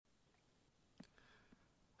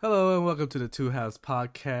Hello and welcome to the Two House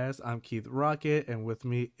Podcast. I'm Keith Rocket, and with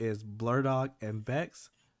me is Blurdog and Bex.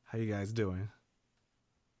 How you guys doing?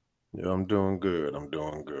 Yeah, I'm doing good. I'm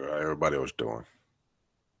doing good. How everybody else doing?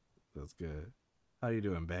 That's good. How you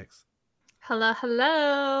doing, Bex? Hello,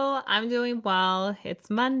 hello. I'm doing well. It's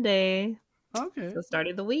Monday, Okay, the start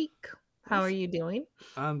of the week. How are that's you doing?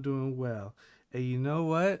 I'm doing well. And you know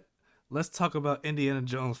what? Let's talk about Indiana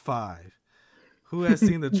Jones 5. Who has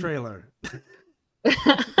seen the trailer?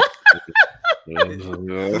 Yeah, I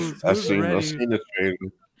Who's seen I ready? seen the trailer.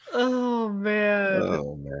 Oh man.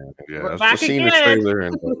 Oh man, yeah, We're I back seen the again. trailer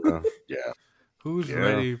and yeah, Who's yeah.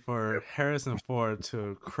 ready for Harrison Ford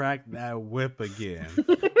to crack that whip again?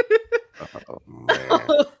 Oh man,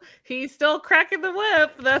 He's still cracking the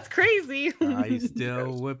whip. That's crazy. He's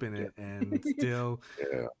still yes, whipping yeah, it and still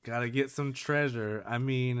yeah. gotta get some treasure. I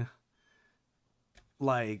mean,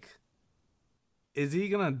 like, is he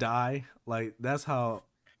gonna die? Like, that's how,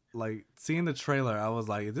 like, seeing the trailer, I was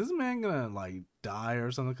like, is this man gonna, like, die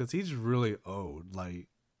or something? Because he's really old. Like,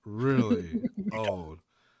 really old.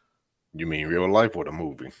 You mean real life or the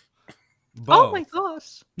movie? Oh my Both.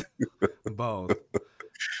 gosh. Both.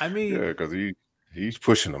 I mean, Yeah, because he's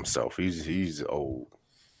pushing himself. He's old.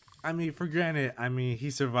 for granted, he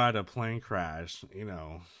survived a plane crash,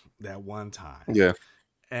 that one time. Yeah,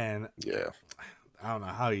 And yeah. I don't know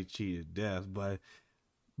how he cheated death, but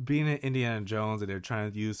being in Indiana Jones and they're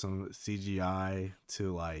trying to use some CGI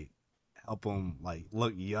to like help him like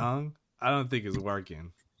look young, I don't think it's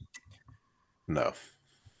working. No,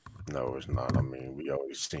 no, it's not. I mean, we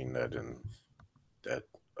already seen that in that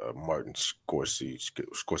Martin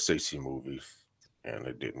Scorsese movie, and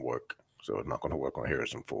it didn't work. So it's not going to work on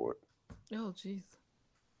Harrison Ford. Oh jeez.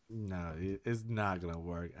 No, it's not gonna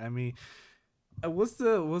work. What was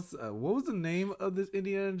the name of this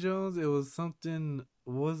Indiana Jones? It was something.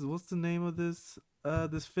 What's the name of this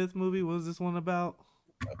fifth movie? What was this one about?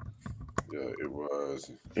 Yeah, it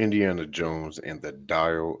was Indiana Jones and the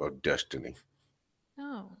Dial of Destiny.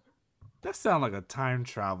 Oh. That sounds like a time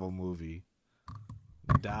travel movie.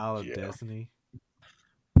 Dial of Yeah, Destiny.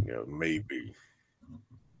 yeah, maybe.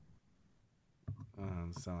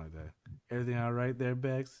 Sound like that. Everything all right there,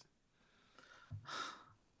 Bex?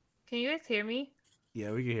 Can you guys hear me?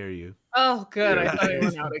 Yeah, we can hear you. Oh good. I Yeah, thought it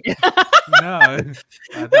went out again. No,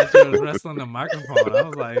 I thought she was wrestling the microphone. I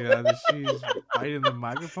was like, she's fighting the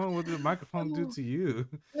microphone. What did the microphone do to you?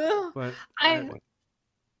 No. But I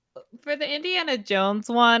for the Indiana Jones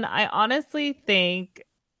one, I honestly think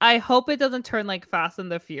I hope it doesn't turn like Fast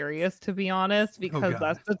and the Furious, to be honest, oh because god,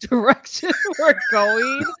 that's the direction we're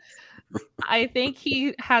going. I think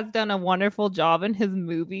he has done a wonderful job in his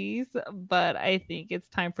movies, but I think it's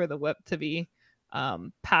time for the whip to be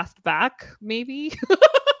passed back, maybe.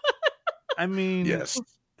 I mean, yes.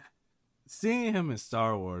 seeing him in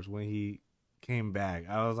Star Wars when he came back,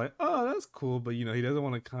 I was like, oh, that's cool. But he doesn't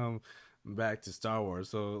want to come back to Star Wars.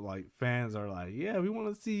 So like fans are like, yeah, we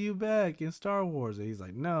want to see you back in Star Wars. And he's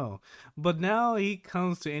like, no. But now he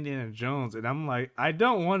comes to Indiana Jones, and I'm like, I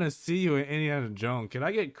don't want to see you in Indiana Jones. Can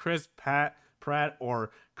I get Pratt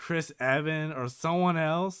or Chris Evans or someone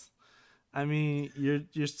else? I mean,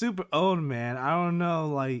 you're super old, man. I don't know.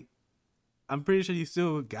 Like, I'm pretty sure you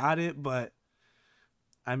still got it, but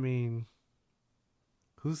I mean,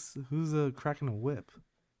 who's cracking a whip?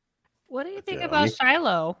 What do you think Yeah, I about mean,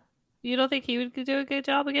 Shiloh? You don't think he would do a good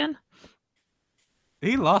job again?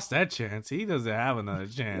 He lost that chance. He doesn't have another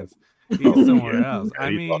chance. He's oh yeah, somewhere else. yeah,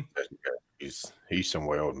 he lost that. Yeah, he's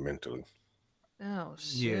somewhere else mentally. Oh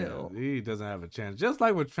Yeah, shoot. he doesn't have a chance. Just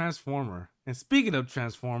like with Transformer. And speaking of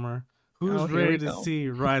Transformer, Oh, who's here ready we to go. see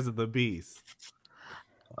Rise of the Beast?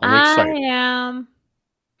 I'm I excited. am.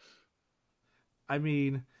 I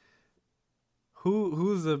mean,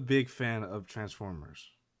 who's a big fan of Transformers?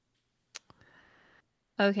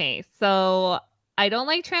 Okay, so I don't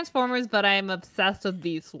like Transformers, but I'm obsessed with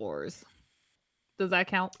Beast Wars. Does that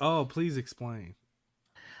count? Oh, please explain.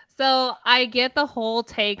 So I get the whole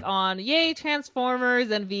take on yay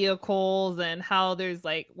Transformers and vehicles and how there's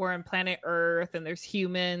like we're on planet Earth and there's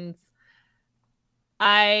humans.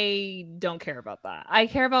 I don't care about that. I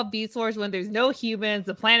care about Beast Wars when there's no humans,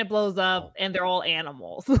 the planet blows up, Oh, and they're all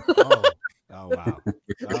animals. oh, oh wow.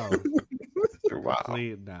 Oh, Wow.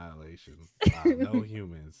 complete annihilation. Wow, no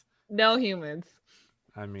humans. No humans.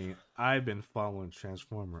 I've been following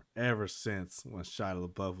Transformer ever since when Shia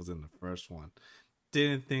LaBeouf was in the first one.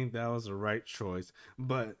 Didn't think that was the right choice,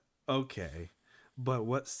 but okay. But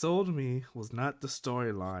what sold me was not the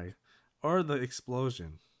storyline or the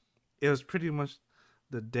explosion. It was pretty much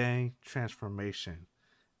the dang transformation.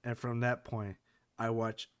 And from that point, I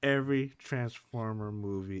watch every Transformer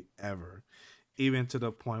movie ever. even to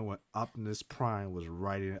the point when Optimus Prime was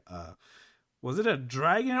riding was it a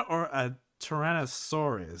dragon or a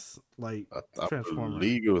Tyrannosaurus? Like I Transformer.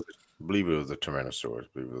 believe it was a Tyrannosaurus. I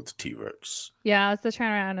believe it was a T-Rex. Yeah, it's the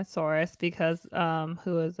Tyrannosaurus because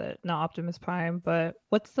who is it? Not Optimus Prime, but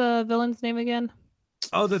what's the villain's name again?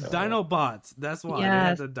 Oh, the Dinobots. That's why they had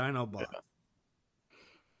Yes. the Dinobots.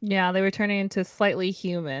 Yeah, they were turning into slightly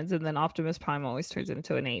humans, and then Optimus Prime always turns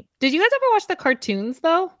into an ape. Did you guys ever watch the cartoons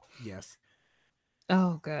though? Yes.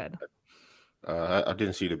 Oh, good. I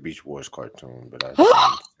didn't see the Beach Boys cartoon, but I've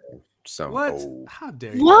seen some What? old. How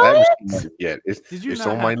dare you? What? I haven't seen it yet. Did you it's not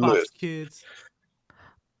on have my Fox list. Kids?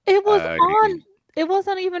 It was I on. It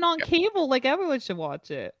wasn't even on cable. Like everyone should watch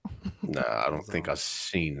it. Nah, I don't think I've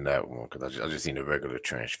seen that one because I just seen the regular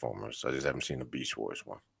Transformers. I just haven't seen the Beast Wars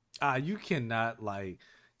one. You cannot like.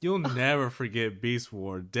 You'll never forget Beast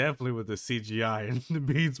War. Definitely with the CGI and the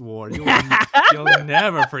Beast War. You'll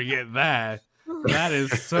never forget that. That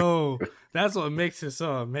is so. That's what makes it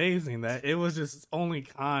so amazing. That it was just only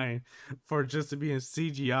kind for just to be in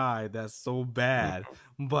CGI. That's so bad,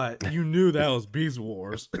 but you knew that was Beast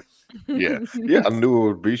Wars. Yeah, I knew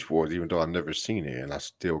it was Beast Wars, even though I never seen it, and I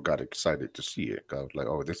still got excited to see it. I was like,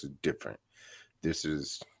 "Oh, this is different. This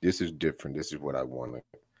is different. This is what I wanted."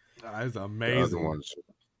 That's The amazing.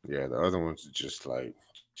 other ones just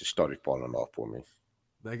started falling off for me.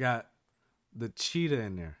 They got the cheetah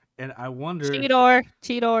in there, and I wonder. Cheetor.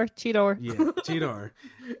 Yeah, Cheetor.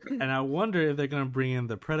 And I wonder if they're gonna bring in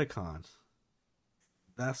the Predacon.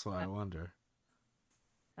 That's what I wonder.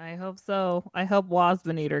 I hope so. I hope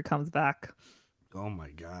Waspinator comes back. Oh my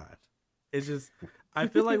god. It's just I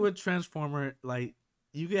feel like with Transformer, like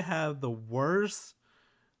you could have the worst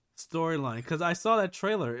storyline. Because I saw that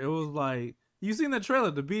trailer. It was like you seen that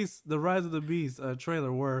trailer, the Rise of the Beast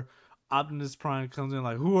trailer where Optimus Prime comes in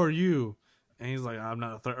like, "Who are you?" And he's like, "I'm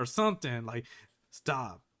not a threat," or something like,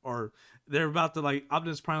 "Stop." Or they're about to like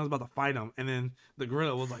Optimus Prime was about to fight him, and then the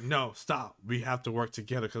gorilla was like, "No, stop. We have to work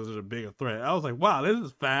together because there's a bigger threat." I was like, "Wow, this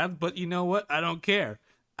is fast," but you know what? I don't care.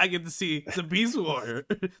 I get to see the Beast Warrior,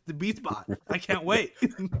 the Beast Bot. I can't wait.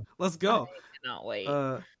 Let's go. I cannot wait.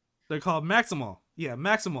 They're called Maximal. Yeah,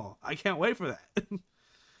 Maximal. I can't wait for that.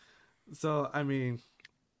 So I mean,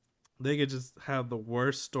 they could just have the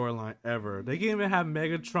worst storyline ever. They can even have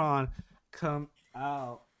Megatron come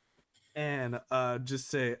out and just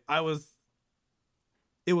say,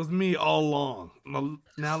 it was me all along.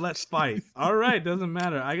 Now let's fight. All right, doesn't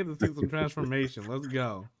matter. I get to see some transformation. Let's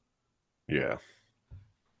go. Yeah.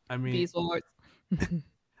 I mean, Beast Wars.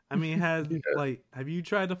 have you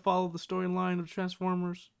tried to follow the storyline of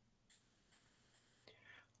Transformers?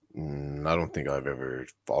 I don't think I've ever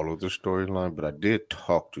followed the storyline, but I did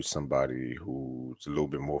talk to somebody who's a little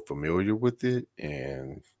bit more familiar with it,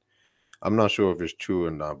 and I'm not sure if it's true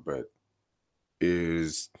or not, but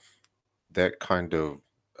is that kind of,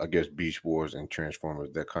 I guess, Beast Wars and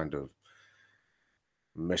Transformers, that kind of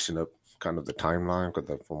messing up kind of the timeline?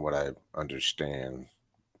 Because from what I understand,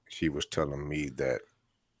 he was telling me that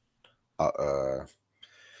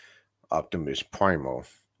Optimus Primal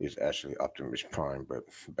is actually Optimus Prime, but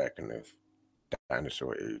back in the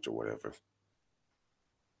dinosaur age or whatever.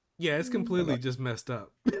 Yeah, it's completely just messed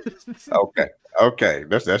up. Okay,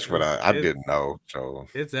 that's what I didn't know. So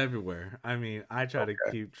it's everywhere. I mean, I try to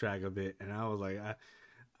keep track of it, and I was like,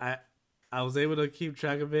 I was able to keep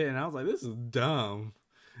track of it, and I was like, this is dumb.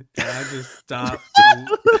 And I just stopped.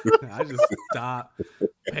 I just stopped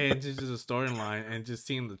paying attention to the storyline and just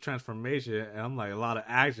seeing the transformation. And I'm like, a lot of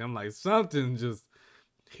action. I'm like, something just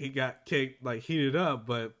he got kicked, like heated up,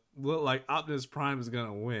 but looked like Optimus Prime is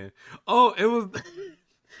gonna win. Oh, it was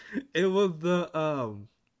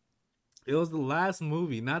the last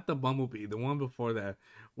movie, not the Bumblebee, the one before that,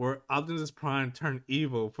 where Optimus Prime turned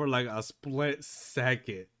evil for like a split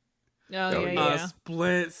second. Yeah. A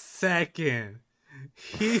split second.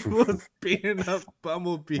 He was beating up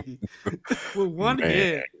Bumblebee with one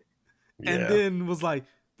hit, and then was like,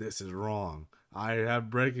 "This is wrong. I have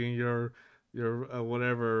breaking your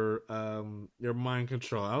whatever your mind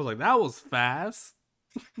control." I was like, "That was fast."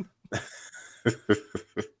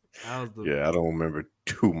 I don't remember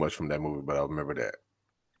too much from that movie, but I remember that.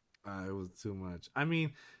 It was too much. I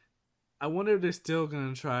mean, I wonder if they're still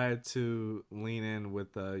gonna try to lean in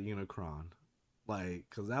with Unicron. Like,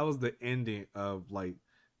 because that was the ending of, like,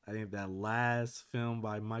 I think that last film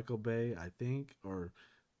by Michael Bay, or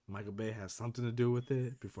Michael Bay has something to do with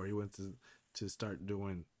it before he went to start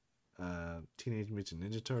doing Teenage Mutant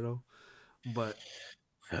Ninja Turtle. But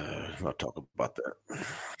I'll talk about that.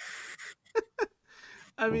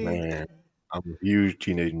 I mean, man, I'm a huge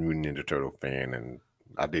Teenage Mutant Ninja Turtle fan, and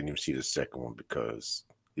I didn't even see the second one because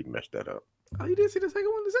he messed that up. Oh, you didn't see the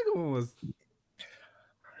second one? The second one was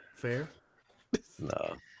fair.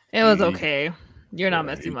 No. It was He- okay. You're not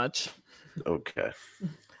yeah, missing he- much. Okay.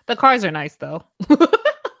 The cars are nice though.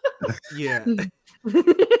 Yeah.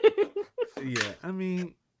 Yeah. I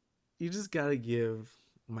mean, you just gotta give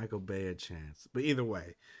Michael Bay a chance. But either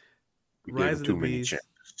way, We gave Rise him of too the many Beast.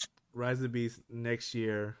 chances. Rise of the Beast next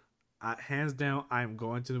year. Hands down, I'm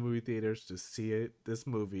going to the movie theaters to see it. This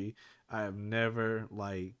movie, I have never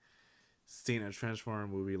seen a Transformer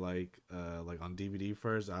movie like on DVD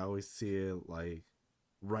first. I always see it like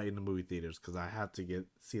right in the movie theaters because I have to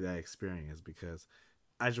see that experience because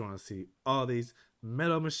I just want to see all these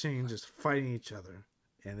metal machines just fighting each other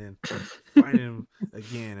and then fighting them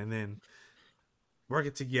again and then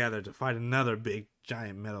working together to fight another big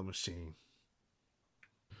giant metal machine.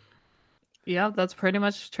 Yeah, that's pretty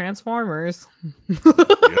much Transformers.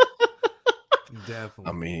 Definitely.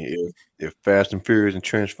 I mean, if Fast and Furious and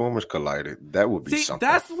Transformers collided, that would be See, something.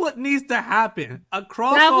 that's what needs to happen. A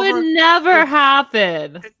crossover. That would never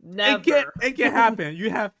happen. Never. It can happen. You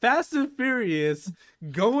have Fast and Furious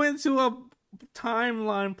go into a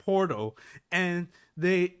timeline portal, and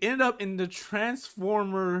they end up in the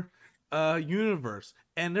Transformer universe.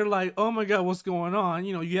 And they're like, "Oh my god, what's going on?"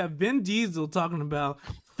 You know, you have Vin Diesel talking about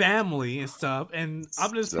family and stuff, and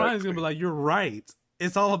Optimus Prime is gonna be like, "You're right.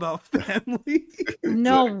 It's all about family."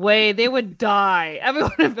 No way. They would die.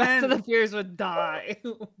 Everyone in Fast and the Furious would die.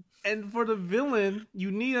 And for the villain,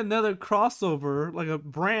 you need another crossover, like a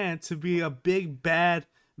brand, to be a big bad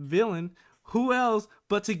villain. Who else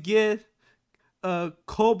but to get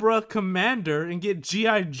Cobra Commander and get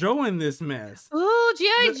G.I. Joe in this mess? Ooh,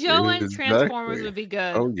 G.I. Joe and Exactly. Transformers would be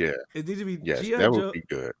good. Oh yeah, It needs to be yes, G.I. that Joe, would be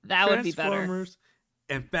good. That would be better. Transformers,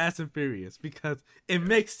 and Fast and Furious because it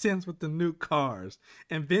makes sense with the new cars.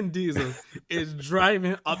 And Vin Diesel is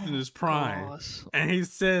driving Optimus Prime, Gosh. and he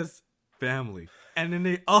says family. And then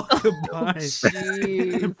they all combine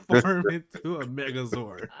and form into a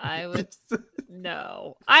Megazord. I would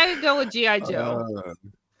no. I would go with G.I. Joe.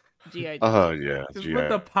 G.I. Joe. Oh yeah, Just G.I. put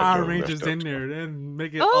the Power Joe Rangers messed up in too. there and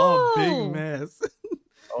make it all big mess.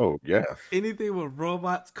 Oh yeah, Anything with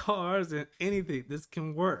robots, cars, and anything, this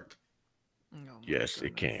can work. Oh my yes,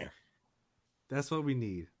 it goodness. can. That's what we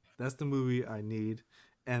need. That's the movie I need.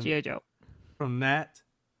 And G.I. Joe. from that,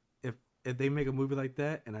 if they make a movie like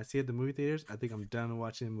that and I see it at the movie theaters, I think I'm done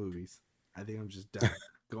watching movies. I think I'm just done.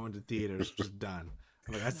 Going to theaters, just done.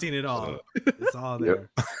 I'm like, I've seen it all. It's all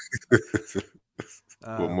there.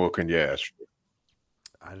 What more can you ask for?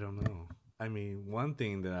 I don't know. I mean, one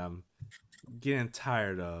thing that I'm getting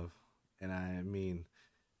tired of, and I mean,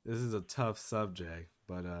 this is a tough subject,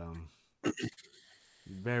 but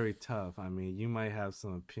very tough. I mean, you might have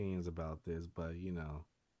some opinions about this, but you know,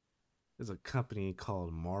 there's a company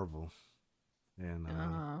called Marvel, and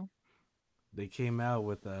they came out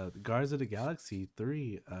with the Guardians of the Galaxy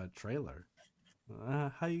 3 trailer.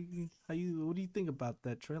 What do you think about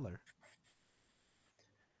that trailer?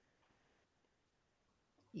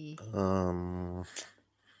 I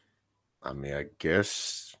mean, I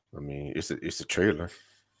guess. I mean, it's a trailer.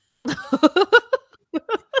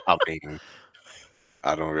 I mean,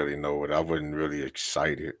 I don't really know what. I wasn't really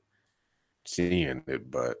excited seeing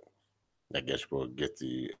it, but I guess we'll get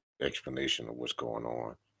the explanation of what's going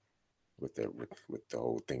on with that with the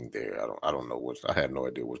whole thing there. I don't know I had no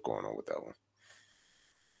idea what's going on with that one.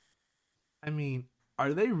 I mean,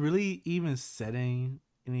 are they really even setting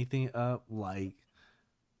anything up? Like,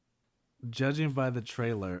 judging by the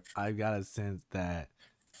trailer, I got a sense that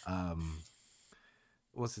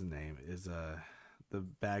what's his name is the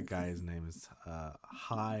bad guy's name is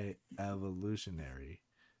High Evolutionary.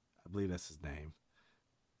 I believe that's his name.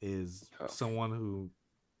 Is someone who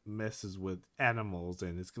messes with animals,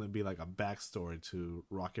 and it's gonna be like a backstory to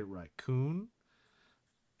Rocket Raccoon.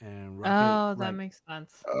 And that makes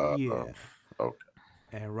sense. Yeah. Okay.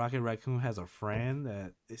 And Rocket Raccoon has a friend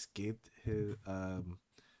that escaped his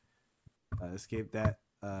that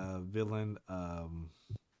villain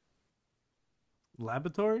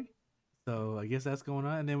laboratory. So I guess that's going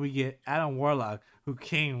on. And then we get Adam Warlock, who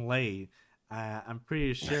came late. I'm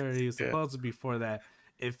pretty sure he was supposed to be for that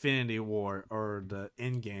Infinity War or the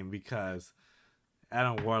Endgame, because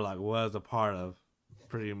Adam Warlock was a part of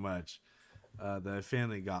pretty much the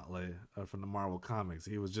Infinity Gauntlet from the Marvel Comics.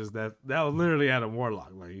 He was just that was literally Adam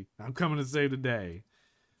Warlock. Like, I'm coming to save the day.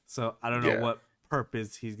 So I don't know what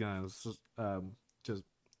purpose he's gonna just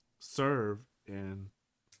serve in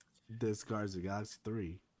this Guardians of the Galaxy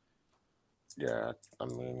 3. Yeah, I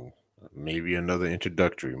mean, maybe another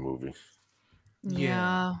introductory movie.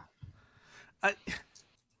 Yeah.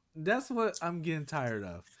 That's what I'm getting tired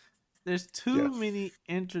of. there's too many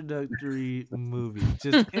introductory movies,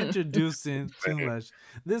 just introducing too much.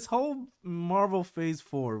 This whole Marvel Phase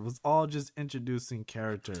 4 was all just introducing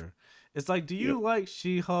character. It's like, do you like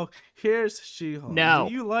She-Hulk? Here's She-Hulk. No,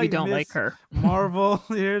 do you like we don't Miss like her. Marvel?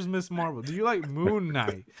 Here's Miss Marvel. Do you like Moon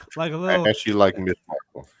Knight? Like a little. I actually like Miss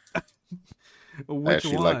Marvel. Which I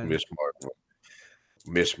actually one? like Miss Marvel.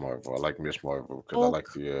 Miss Marvel. I like Miss Marvel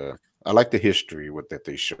because I like the history with that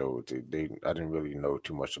they showed. I didn't really know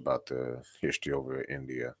too much about the history over in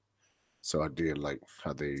India, so I did like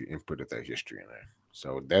how they inputted that history in there.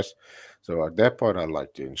 So that part I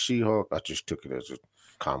liked it. And She-Hulk, I just took it as a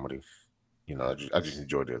comedy. You know, I just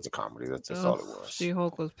enjoyed it as a comedy. That's all it was.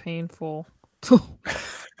 She-Hulk was painful.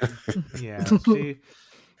 Yeah,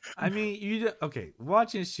 I mean,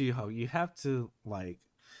 watching She-Hulk, you have to like,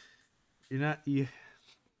 you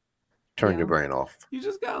turn your brain off. You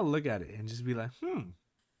just gotta look at it and just be like,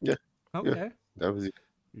 yeah, okay, yeah, that was it.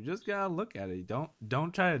 You just gotta look at it.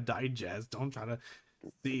 Don't try to digest. Don't try to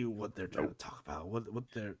see what they're trying to talk about. What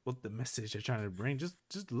the message they're trying to bring. Just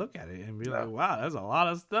look at it and be like, wow, there's a lot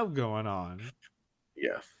of stuff going on.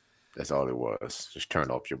 Yeah, that's all it was. Just turn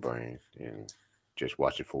off your brain and just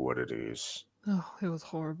watch it for what it is. Oh, it was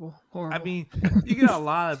horrible. Horrible. I mean, you get a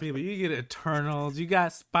lot of people. You get Eternals. You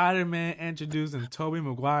got Spider-Man introducing Tobey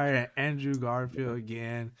Maguire and Andrew Garfield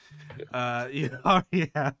again. You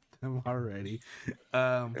already have them already.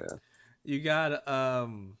 You got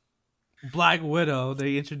Black Widow.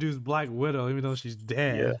 They introduced Black Widow, even though she's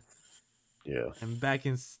dead. Yeah. And back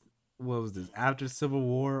in, what was this? After Civil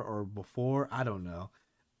War or before? I don't know.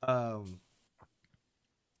 After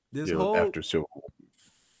Civil War.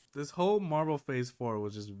 This whole Marvel Phase 4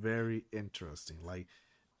 was just very interesting. Like,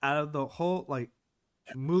 out of the whole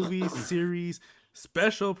movie series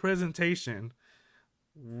special presentation,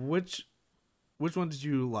 which one did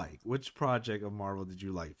you like? Which project of Marvel did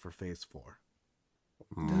you like for Phase 4?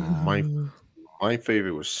 My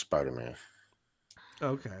favorite was Spider-Man.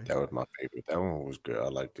 Okay, that was my favorite. That one was good. I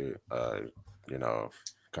liked it. Kind of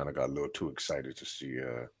got a little too excited to see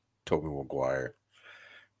Tobey Maguire.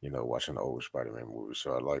 Watching the old Spider-Man movies.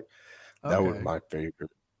 So that was my favorite.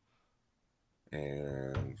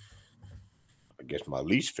 And I guess my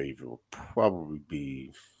least favorite would probably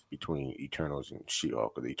be between Eternals and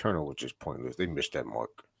She-Hulk. Because the Eternal was just pointless. They missed that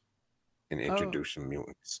mark in introducing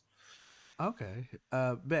mutants. Okay.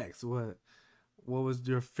 Bex, what was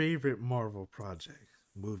your favorite Marvel project?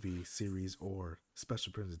 Movie, series, or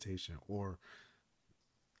special presentation? Or,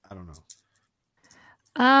 I don't know.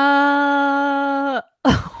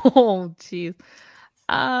 Oh jeez.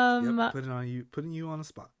 Putting you on the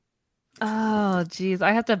spot. Oh jeez,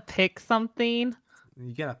 I have to pick something.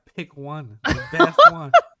 You gotta pick one, the best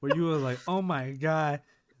one, where you were like, "Oh my god,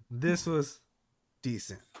 this was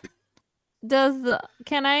decent."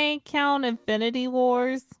 Can I count Infinity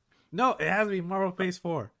Wars? No, it has to be Marvel Phase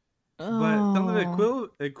 4. But something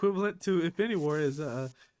equivalent to Infinity War is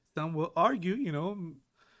some will argue,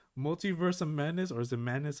 Multiverse of Madness, or is it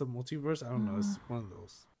Madness of Multiverse? I don't know. It's one of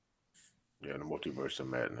those. Yeah, the Multiverse of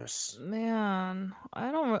Madness. Man,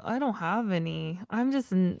 I don't have any. I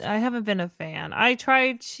haven't been a fan. I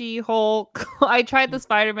tried She-Hulk. I tried the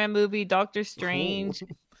Spider-Man movie, Doctor Strange.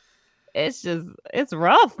 It's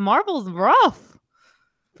rough. Marvel's rough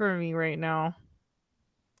for me right now.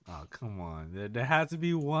 Oh, come on. There has to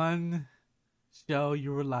be one show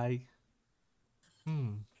you were like,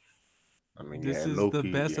 I mean, this is Loki,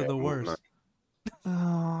 the best of the worst.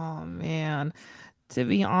 Oh man, to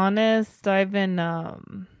be honest, I've been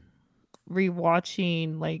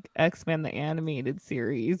rewatching X-Men the animated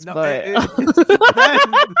series, but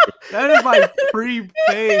that is like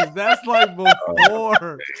pre-phase. That's like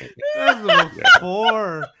before. That's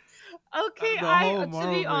before. Okay, to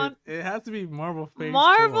be honest, it has to be Marvel Phase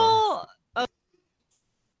Marvel. 4.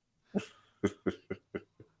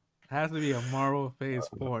 Has to be a Marvel Phase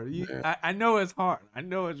 4. I know it's hard. I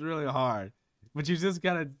know it's really hard, but you just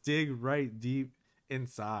gotta dig right deep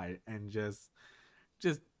inside and just.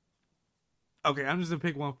 Okay, I'm just gonna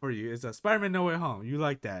pick one for you. It's a Spider-Man No Way Home. You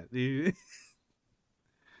like that?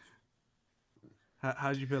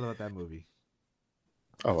 How'd you feel about that movie?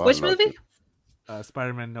 Which movie?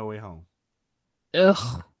 Spider-Man No Way Home.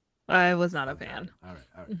 Ugh, I was not a fan. All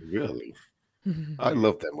right. Really? I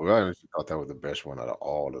love that movie. I honestly thought that was the best one out of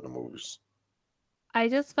all of the movies. I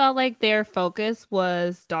just felt like their focus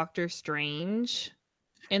was Doctor Strange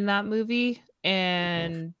in that movie,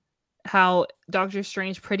 and how Doctor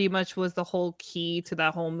Strange pretty much was the whole key to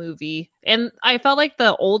that whole movie. And I felt like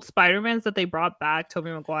the old Spider-Mans that they brought back,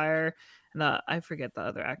 Tobey Maguire and I forget the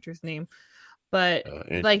other actor's name, But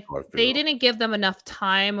Andrew like they Garfield. didn't give them enough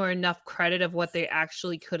time or enough credit of what they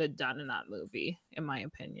actually could have done in that movie, in my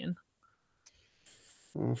opinion.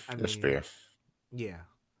 I That's mean, fair. yeah.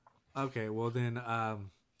 Okay, well then,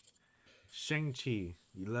 Shang-Chi.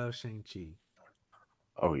 You love Shang-Chi.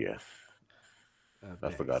 Oh yeah, I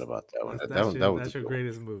Bex. forgot about that one. That's A your good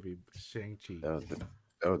greatest movie, Shang-Chi. one.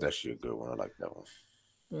 That was actually a good one. I like that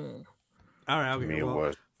one. All right, To okay, me, it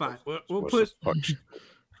well, fine. We'll was push. a punch.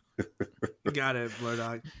 Got it,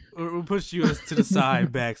 Murdoch. We'll push you to the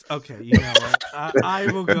side, Bex. Okay, you know what?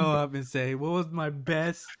 I will go up and say, what was my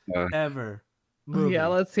best ever movie? Yeah,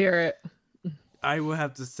 let's hear it. I will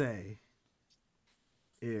have to say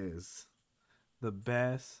is the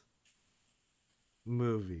best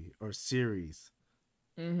movie or series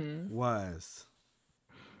was,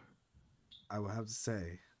 I will have to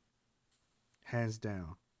say, hands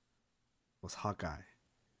down, was Hawkeye.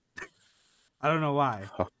 I don't know why.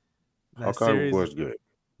 Hawkeye was good.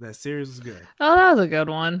 That series was good. Oh, that was a good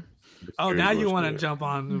one. Oh, now you want to jump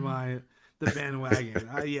on the bandwagon.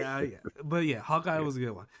 Yeah. But yeah, Hawkeye was a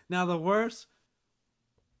good one. Now the worst.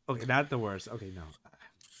 Okay, not the worst. Okay, no.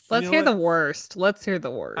 Let's hear the worst. Let's hear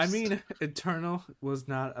the worst. I mean, Eternal was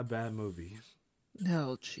not a bad movie.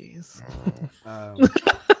 No, jeez.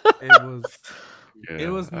 It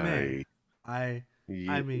was meh. I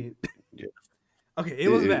mean, yeah. Okay, it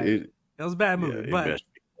was bad. It was a bad movie,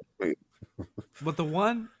 but the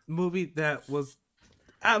one movie that was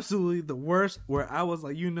absolutely the worst, where I was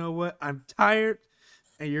like, you know what? I'm tired,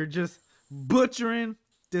 and you're just butchering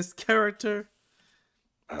this character.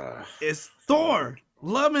 Is Thor: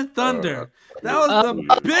 Love and Thunder. That was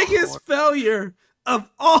the biggest failure of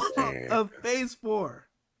all of Phase 4.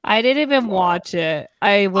 I didn't even watch it.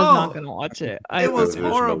 I was not going to watch it. It was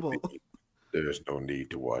horrible. There's no need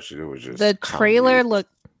to watch it. It was just the trailer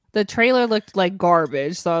looked like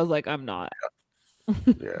garbage, so I was like, I'm not.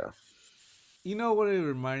 Yeah. You know what it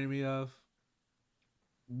reminded me of?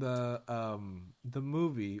 The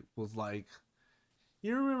movie was like,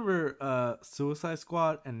 you remember Suicide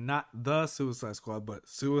Squad, and not the Suicide Squad, but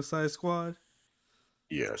Suicide Squad?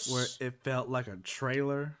 Yes. Where it felt like a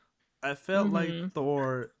trailer. I felt like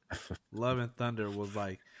Thor Love and Thunder was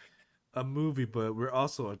like a movie, but we're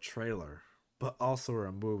also a trailer, but also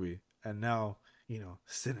a movie. And now,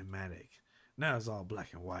 cinematic. Now it's all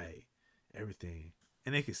black and white. Everything.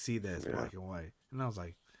 And they could see that it's black and white. And I was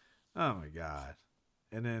like, oh my God.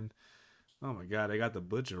 And then, oh my God, they got the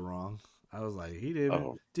butcher wrong. I was like, he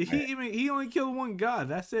didn't. He only killed one god.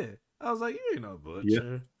 That's it. I was like, you ain't no butcher.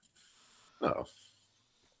 Yeah. No.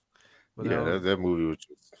 But that movie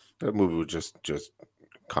was just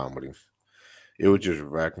comedy. It was just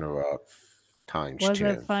Ragnarok times 10. Was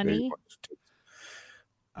it funny?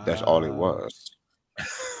 That's all it was.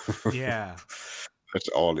 Yeah. That's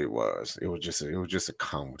all it was. It was just a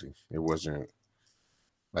comedy. It wasn't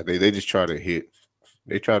like they just try to hit.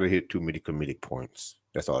 They try to hit too many comedic points.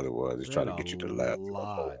 That's all it was. It's trying to get you to laugh.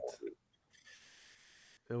 Lot.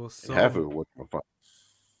 It was so. Half of it wasn't even funny.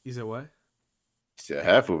 You said what? He said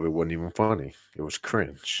half of it wasn't even funny. It was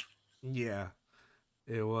cringe. Yeah,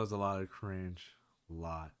 it was a lot of cringe. A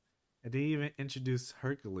lot. And they even introduced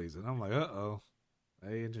Hercules, and I'm like,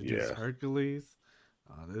 they introduced Hercules.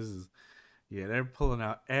 This is. Yeah, they're pulling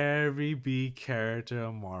out every B character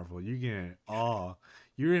of Marvel. You're getting all.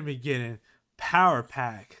 You're even getting Power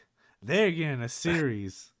Pack. They're getting a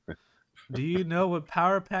series. Do you know what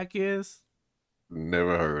Power Pack is?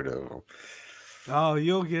 Never heard of them. Oh,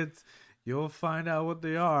 you'll find out what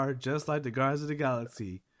they are, just like the Guardians of the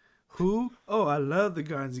Galaxy. Who? Oh, I love the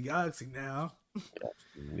Guardians of the Galaxy now.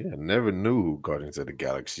 Yeah, never knew who Guardians of the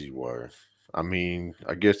Galaxy were. I mean,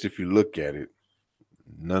 I guess if you look at it,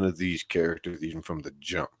 none of these characters, even from the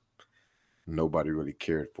jump, nobody really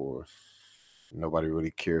cared for. Nobody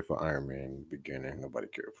really cared for Iron Man in the beginning. Nobody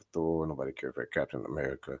cared for Thor. Nobody cared for Captain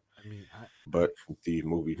America. I mean, but these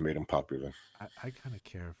movies made them popular. I kind of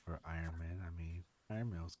care for Iron Man. I mean,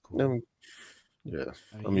 Iron Man was cool. Yeah.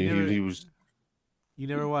 I mean, he was. You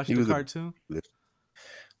never watched the cartoon?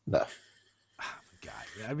 No. Oh my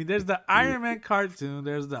God. I mean, there's the Iron Man cartoon.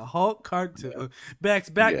 There's the Hulk cartoon. Bex,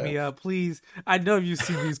 back me up, please. I know you've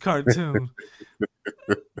seen these cartoons.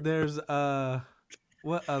 There's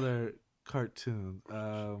what other cartoon?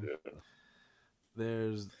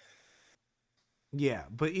 There's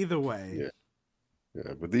but either way.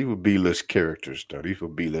 Yeah, but these were B-list characters though. These were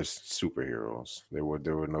B-list superheroes. There were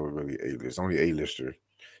no really A-list. Only A-lister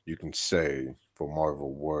you can say for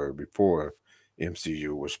Marvel were before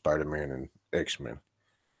MCU was Spider-Man and X-Men.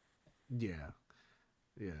 Yeah,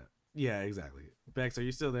 exactly. Bex, are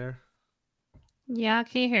you still there? Yeah,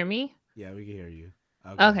 can you hear me? Yeah, we can hear you.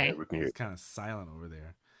 Okay. Yeah, we can hear It's kind of silent over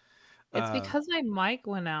there. It's because my mic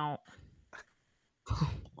went out.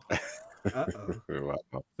 Uh-oh. you.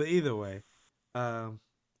 Wow. But either way, now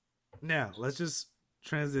let's just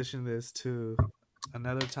transition this to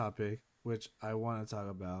another topic, which I want to talk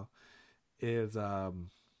about is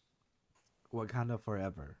Wakanda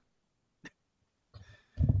Forever.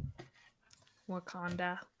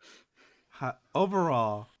 Wakanda.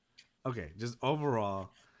 Overall, just overall,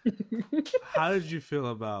 how did you feel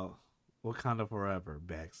about Wakanda Forever,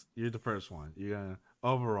 Bex? You're the first one. You're gonna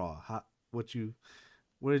overall, what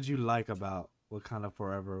did you like about Wakanda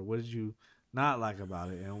Forever? What did you not like about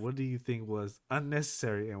it, and what do you think was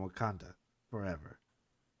unnecessary in Wakanda Forever?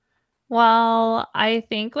 Well, I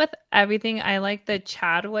think with everything, I like the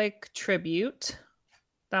Chadwick tribute.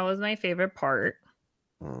 That was my favorite part.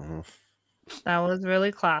 Mm-hmm. That was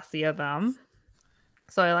really classy of them.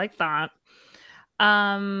 So I like that.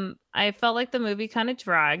 I felt like the movie kind of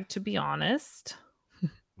dragged, to be honest.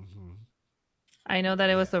 Mm-hmm. I know that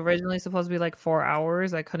it was originally supposed to be like 4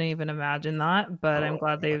 hours. I couldn't even imagine that, but I'm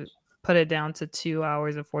glad they put it down to 2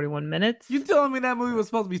 hours and 41 minutes. You telling me that movie was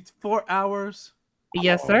supposed to be 4 hours?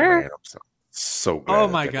 Yes, sir. Man, I'm so glad. Oh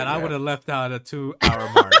my god, I would have left out a 2 hour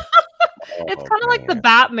mark. It's kind of like the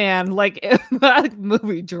Batman, like if that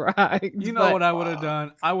movie dragged. You know what I would have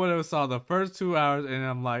done? I would have saw the first 2 hours and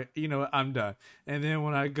I'm like, you know what, I'm done. And then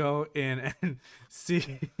when I go in and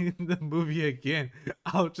see the movie again,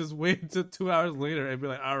 I'll just wait until 2 hours later and be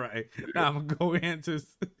like, all right, now I'm going to go into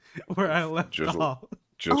where I left off.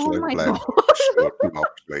 Just Oh like my Black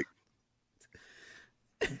Lake.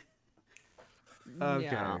 Okay.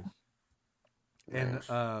 Yeah. And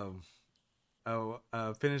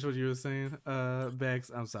finish what you were saying,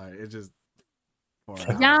 Bex. I'm sorry. It just 4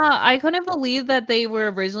 hours. Yeah, I couldn't believe that they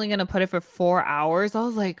were originally going to put it for 4 hours. I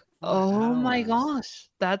was like, 4 oh my hours. gosh,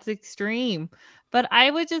 that's extreme. But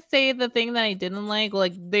I would just say the thing that I didn't like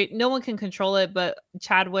no one can control it, but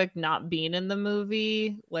Chadwick not being in the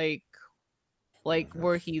movie, like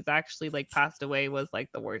where he's actually like passed away was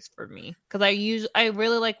like the worst for me. Because I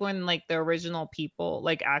really like when like the original people,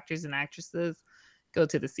 like actors and actresses, go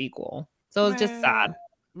to the sequel. So it was just sad.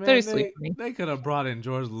 Very sweet for me. They could have brought in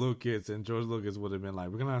George Lucas, and George Lucas would have been like,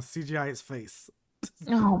 "We're gonna CGI his face."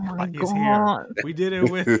 Oh my Like he's god! here. We did it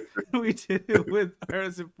with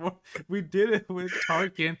Harrison Ford. We did it with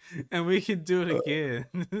Tarkin, and we can do it again.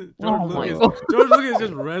 George Lucas is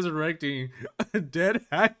just resurrecting dead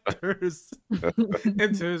actors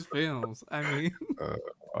into his films. I mean,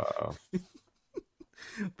 Wow.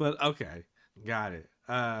 but okay, got it.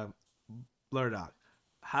 Blurdock,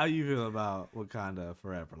 how you feel about Wakanda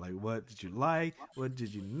Forever? Like, what did you like? What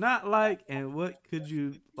did you not like? And what could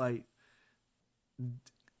you like?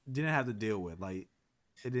 Didn't have to deal with, like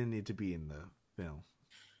it didn't need to be in the film.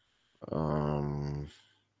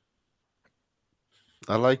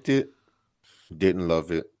 I liked it. Didn't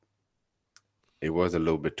love it. It was a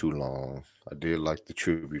little bit too long. I did like the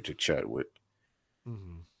tribute to Chadwick.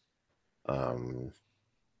 Mm-hmm.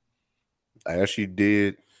 I actually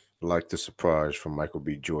did like the surprise from Michael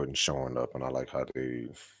B. Jordan showing up, and I like how they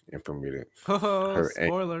implemented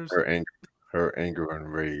Spoilers. her anger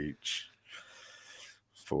and rage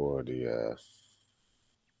for the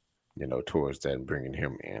towards that and bringing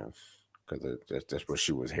him in, because that's where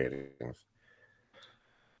she was heading.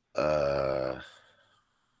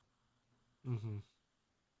 Mm-hmm.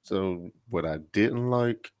 So what I didn't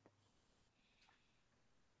like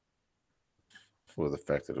was the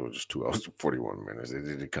fact that it was just 2 hours and 41 minutes. It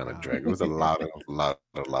did kind of drag. It was a lot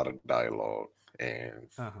of dialogue, and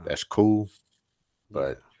that's cool,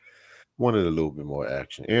 but wanted a little bit more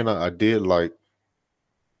action. And I did like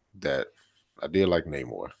that. I did like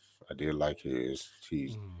Namor. I did like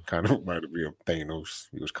he kind of reminded me of Thanos.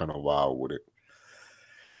 He was kind of wild with it,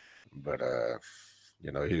 but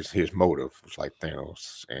his motive was like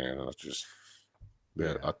Thanos, and I just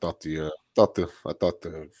I thought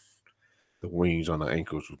the wings on the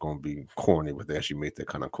ankles was gonna be corny, but they actually made that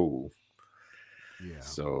kind of cool. Yeah.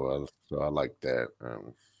 So I like that.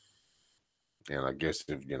 And I guess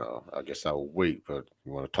I guess I'll wait. But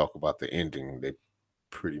you want to talk about the ending? They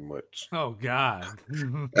pretty much. Oh God.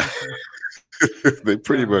 They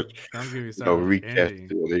pretty much. Don't give me some recast.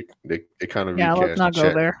 They kind of recast. Let's not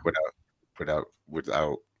go there.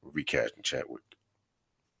 Without recasting Chadwick.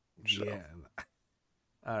 So. Yeah.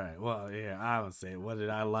 All right. Well, yeah. I would say, what did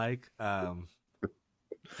I like?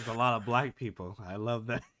 There's a lot of black people. I love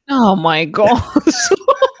that. Oh my gosh.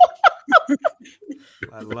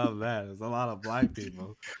 I love that. There's a lot of black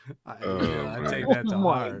people. I take that to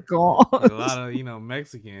heart. God. A lot of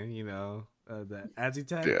Mexican. The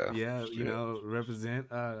Aztec. Yeah. Represent.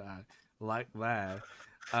 like that.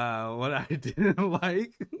 What I didn't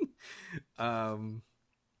like, I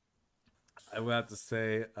would have to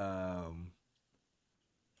say,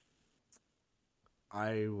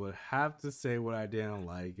 I would have to say what I didn't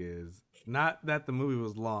like is not that the movie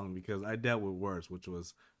was long because I dealt with worse, which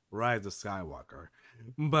was Rise of Skywalker.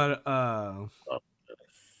 But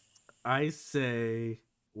I say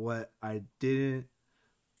what I didn't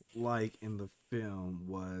like in the film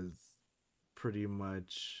was pretty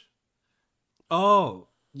much. Oh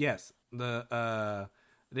yes, the I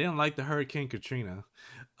didn't like the Hurricane Katrina.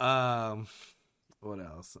 What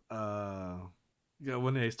else? Yeah,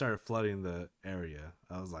 when they started flooding the area,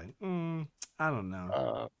 I was like, I don't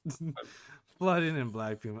know. Flooding in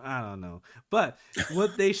black people, I don't know. But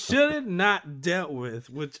what they should have not dealt with,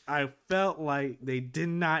 which I felt like they did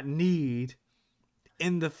not need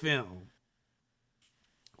in the film,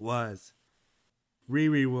 was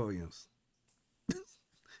Riri Williams.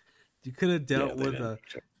 You could have dealt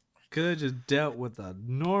could have just dealt with a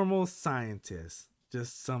normal scientist,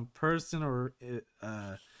 just some person or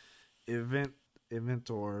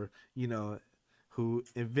inventor, you know, who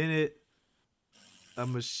invented a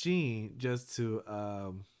machine just to,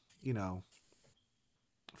 you know,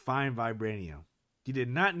 find vibranium. You did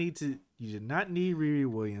not need Riri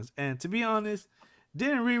Williams. And to be honest,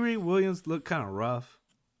 didn't Riri Williams look kind of rough?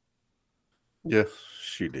 Yeah,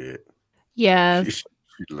 she did. Yes,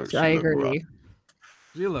 I agree. Rough.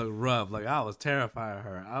 She looked rough. Like, I was terrified of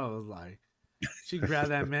her. I was like, she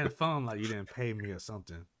grabbed that man's phone like, you didn't pay me or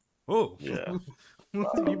something. Oh, yeah. You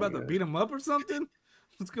about to beat him up or something?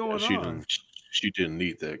 What's going on? She didn't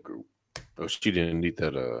need that group. Oh, she didn't need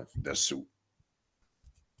that suit.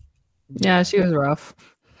 Yeah, she was rough.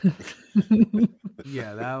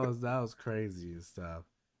 Yeah, that was crazy and stuff.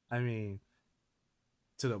 I mean,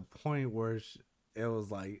 to the point where it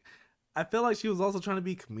was like, I feel like she was also trying to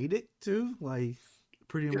be comedic too, like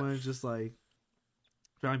pretty much just like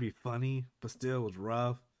trying to be funny, but still was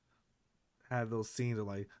rough. Had those scenes of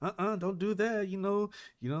like, don't do that, you know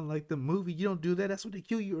like the movie, you don't do that, that's when they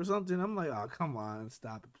kill you or something. I'm like, oh, come on,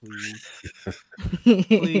 stop it, please.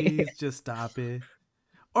 Please just stop it.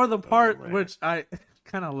 Or the part which I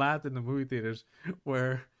kind of laughed in the movie theaters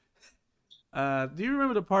where, do you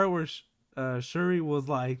remember the part where Shuri was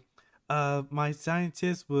like, my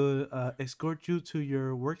scientist will escort you to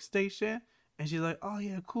your workstation? And she's like, oh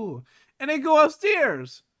yeah, cool. And they go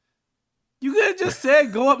upstairs. You could have just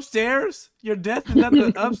said go upstairs. Your death is at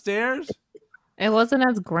the upstairs. It wasn't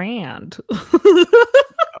as grand.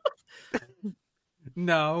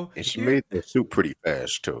 No. And she made the suit pretty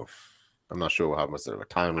fast too. I'm not sure how much of a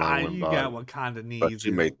timeline went by. You got Wakanda needs. But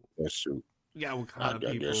she made that suit. You got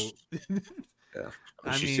Wakanda people. Yeah.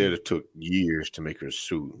 She said it took years to make her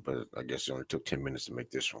suit, but I guess it only took 10 minutes to make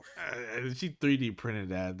this one. She 3D printed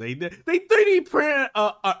that. They 3D printed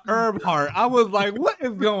a herb heart. I was like, what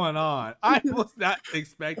is going on? I was not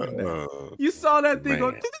expecting that. You saw that thing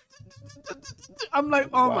go. I'm like,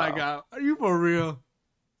 oh my God. Are you for real?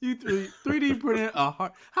 You 3D printed a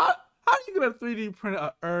heart. How are you going to 3D print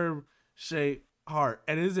a herb shaped heart?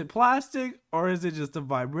 And is it plastic or is it just a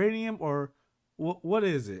vibranium or what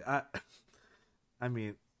is it? I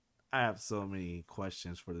mean, I have so many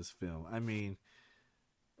questions for this film. I mean,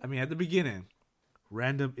 at the beginning,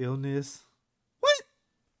 random illness. What?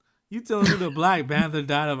 You telling me the Black Panther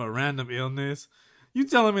died of a random illness? You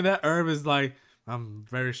telling me that herb is like, I'm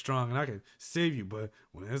very strong and I can save you, but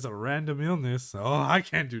when it's a random illness, I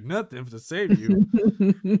can't do nothing to save you.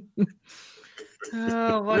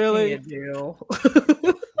 What really? Can you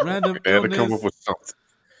do? Random illness. Come up with something.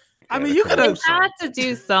 I mean, you could have had to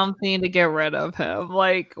do something to get rid of him.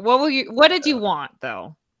 Like, what did you want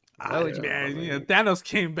though? Thanos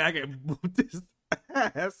came back and whooped his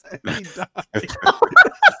ass and he died.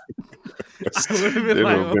 I would have been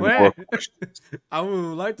like, I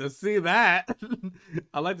would like to see that.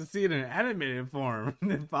 I'd like to see it in animated form,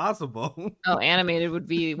 if possible. Oh, animated would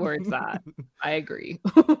be where it's at. I agree.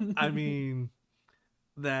 I mean,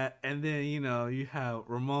 that, and then, you have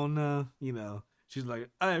Ramona, she's like,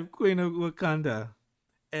 I'm Queen of Wakanda.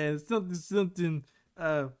 And something,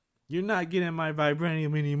 you're not getting my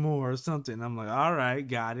vibranium anymore or something. I'm like, all right,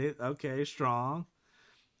 got it. Okay, strong.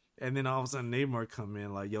 And then all of a sudden, Namor come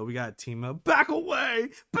in like, yo, we got to team up. Back away.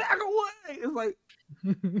 It's like,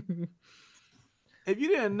 if you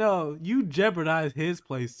didn't know, you jeopardized his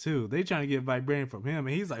place too. They trying to get vibranium from him.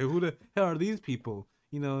 And he's like, who the hell are these people?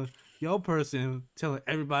 Your person telling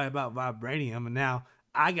everybody about vibranium. And now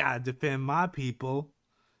I got to defend my people.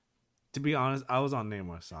 To be honest, I was on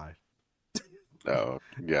Namor's side. Oh,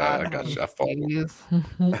 yeah, I got you. I follow.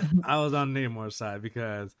 I was on Namor's side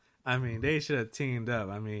because, I mean, they should have teamed up.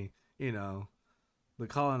 I mean, you know, the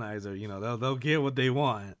colonizer, they'll get what they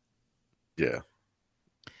want. Yeah.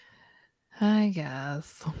 I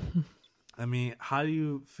guess. I mean, how do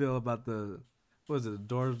you feel about the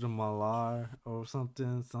Doors de Malar or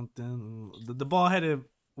something? The ball-headed,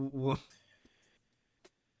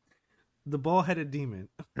 the ball-headed demon.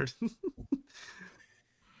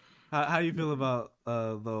 How do you feel about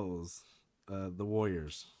those, the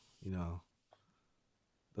warriors?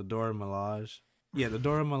 The Dora Milaje. Yeah, the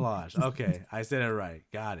Dora Milaje. Okay, I said it right.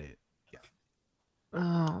 Got it. Yeah.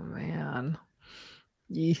 Oh man.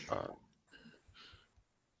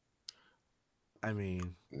 I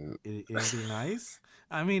mean, anything nice?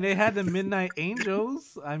 I mean, they had the Midnight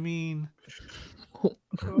Angels. I mean,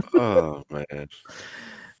 oh man,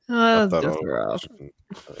 that was just rough.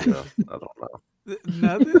 Yeah, I don't know.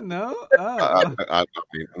 Nothing. No. Oh. I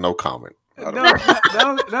mean, no comment. No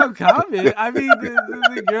comment. I mean,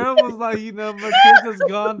 the girl was like, my kids is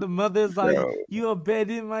gone. The mother's like, you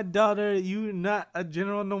abandoned my daughter. You not a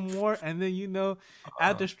general no more. And then,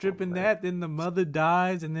 after stripping that, then the mother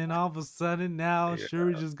dies. And then all of a sudden now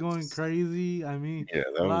Shuri's just going crazy. I mean, yeah,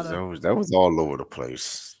 that was all over the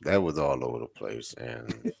place. That was all over the place.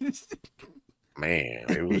 And man,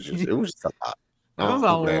 it was just a lot. There was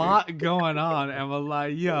a lot going on. And was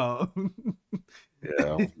like, yo.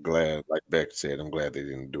 Yeah, I'm glad, like Beck said, I'm glad they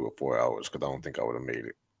didn't do it 4 hours because I don't think I would have made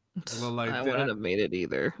it. Well, like I wouldn't have made it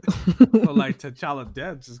either. Well, like T'Challa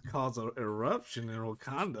death just caused an eruption in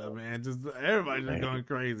Wakanda, man. Just everybody just going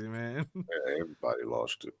crazy, man. Yeah, everybody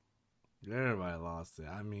lost it. Everybody lost it.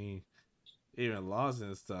 I mean, even Lost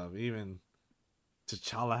and stuff. Even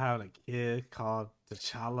T'Challa having a kid called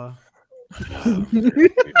T'Challa.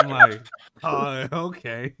 I'm like, oh,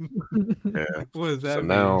 okay. Yeah. What does that so mean?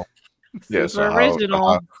 Now, yeah, so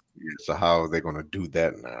original. how are they going to do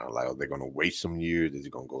that now? Like, are they going to wait some years? Is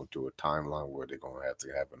it going to go into a timeline where they're going to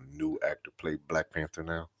have a new actor play Black Panther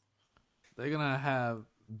now? They're going to have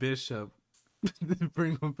Bishop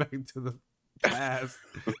bring him back to the past.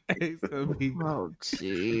 He's going to be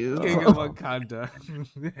jeez. King of Wakanda.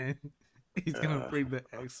 He's going to bring the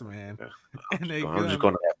X-Men. And I'm just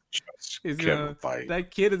going to have to trust Kevin Feige.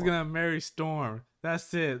 That kid is going to marry Storm.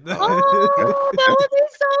 That's it. Oh, that would be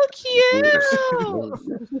so cute.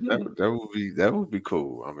 That would be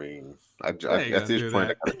cool. I mean, at this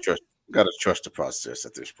point, I gotta trust the process.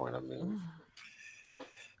 At this point, I mean,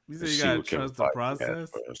 you say you gotta trust the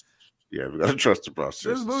process. Yeah, we gotta trust the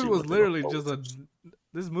process. This movie was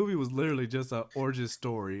literally just an origin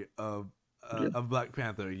story of Black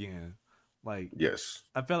Panther again. Like, yes,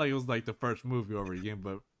 I felt like it was like the first movie over again,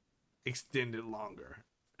 but extended longer.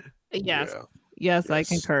 Yes, I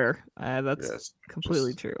concur. That's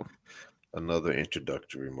completely true. Another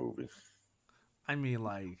introductory movie. I mean,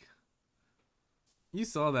 like, you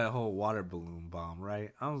saw that whole water balloon bomb, right?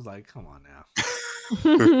 I was like, come on now.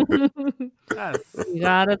 You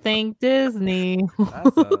gotta thank Disney.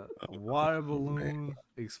 That's a water balloon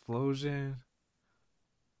explosion.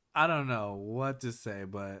 I don't know what to say,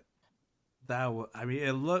 but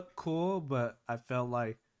it looked cool, but I felt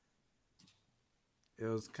like it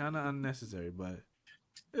was kind of unnecessary, but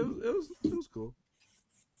it was cool.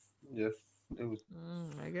 Yeah, it was.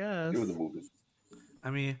 I guess it was a movie. I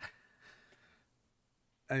mean,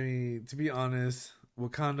 to be honest,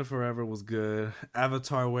 Wakanda Forever was good.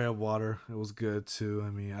 Avatar: Way of Water, it was good too. I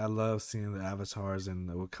mean, I love seeing the avatars in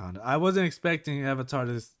the Wakanda. I wasn't expecting Avatar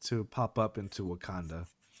to pop up into Wakanda.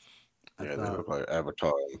 They look like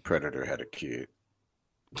Avatar and Predator had a kid.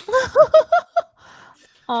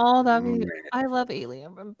 Oh, I love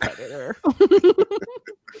Alien and Predator.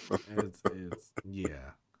 it's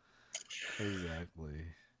yeah, exactly.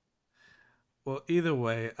 Well, either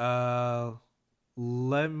way,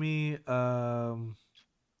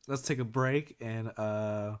 let's take a break and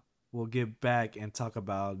we'll get back and talk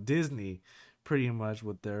about Disney, pretty much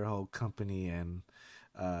with their whole company and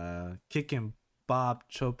kicking Bob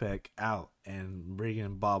Chapek out and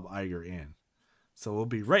bringing Bob Iger in. So we'll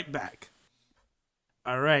be right back.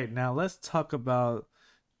 All right, now let's talk about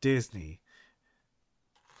Disney.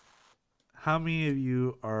 How many of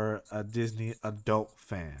you are a Disney adult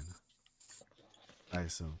fan? I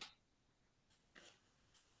assume.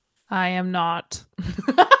 I am not.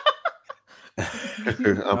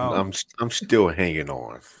 I'm still hanging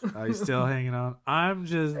on. Are you still hanging on? I'm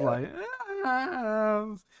just like,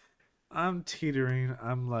 I'm teetering.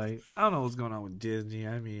 I'm like, I don't know what's going on with Disney.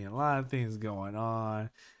 I mean, a lot of things going on.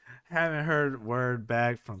 Haven't heard word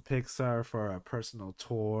back from Pixar for a personal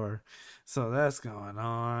tour, so that's going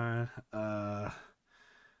on.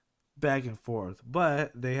 Back and forth,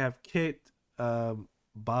 but they have kicked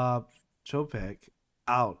Bob Chapek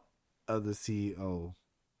out of the CEO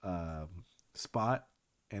spot,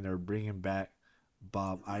 and they're bringing back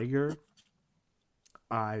Bob Iger.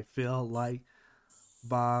 I feel like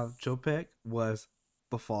Bob Chapek was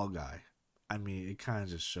the fall guy. I mean, it kind of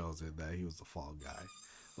just shows it that he was the fall guy.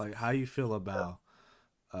 Like, how you feel about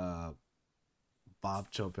Bob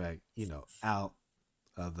Chapek, out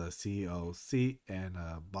of the CEO seat and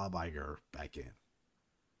Bob Iger back in?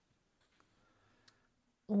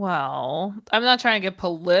 Well, I'm not trying to get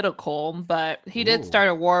political, but he did Ooh. start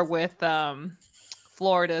a war with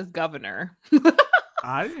Florida's governor.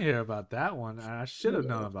 I didn't hear about that one. I should have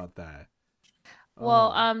known about that.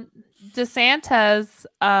 Well, Oh. DeSantis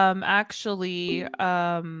actually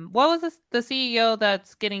what was this, the CEO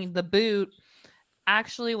that's getting the boot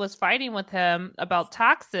actually was fighting with him about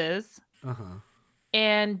taxes. Uh-huh.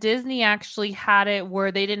 And Disney actually had it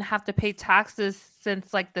where they didn't have to pay taxes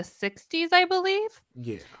since like the 60s, I believe.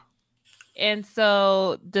 Yeah. And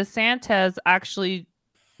so DeSantis actually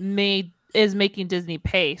is making Disney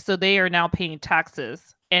pay. So they are now paying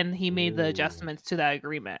taxes. And he made the Ooh. adjustments to that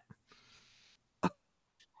agreement.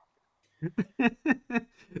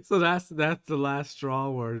 So that's the last straw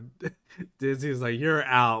where Disney's like, you're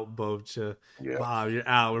out, Bocha. Yeah. Bob, you're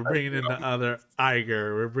out. We're bringing in the other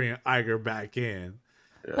Iger. We're bringing Iger back in.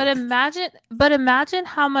 Yeah. But imagine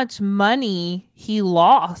how much money he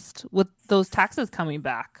lost with those taxes coming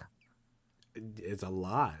back. It's a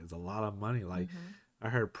lot. It's a lot of money. Like, I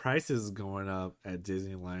heard prices going up at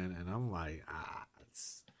Disneyland, and I'm like,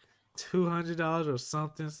 it's $200 or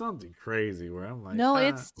something crazy. Where I'm like, no,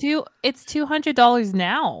 it's $200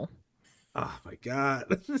 now. Oh my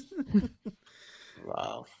god!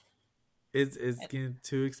 Wow. It's getting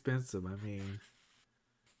too expensive. I mean,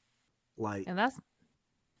 like, And that's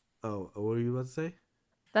what were you about to say?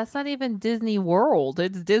 That's not even Disney World.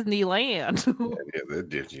 It's Disneyland. Yeah, that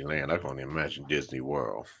Disneyland. I can't imagine Disney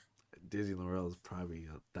World. Disneyland World is probably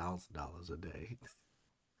 $1,000 a day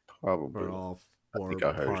Probably. for all four I think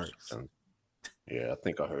I heard parks. something. Yeah, I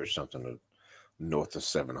think I heard something north of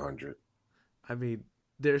 700. I mean,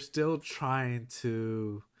 they're still trying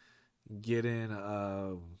to get in.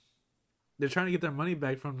 They're trying to get their money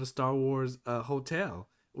back from the Star Wars hotel,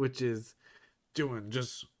 which is doing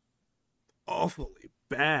just awfully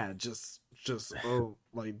bad. Just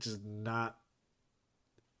not.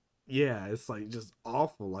 Yeah, it's like just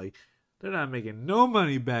awful. Like, they're not making no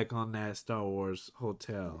money back on that Star Wars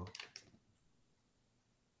hotel.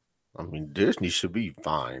 I mean, Disney should be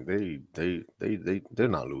fine. They're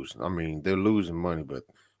not losing. I mean, they're losing money, but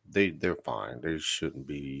they're fine. They shouldn't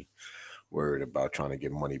be worried about trying to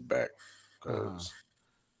get money back. Because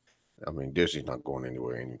I mean, Disney's not going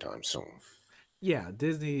anywhere anytime soon. Yeah,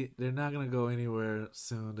 Disney, they're not gonna go anywhere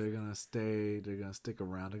soon. They're gonna stay. They're gonna stick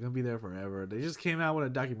around. They're gonna be there forever. They just came out with a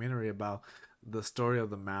documentary about the story of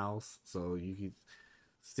the mouse, so you could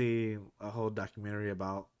see a whole documentary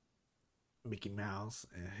about Mickey Mouse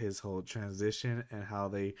and his whole transition and how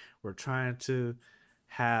they were trying to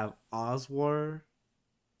have Oswald.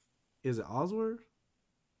 Is it Oswald?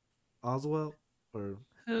 Oswald or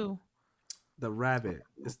Who? the rabbit?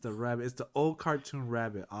 It's the rabbit. It's the old cartoon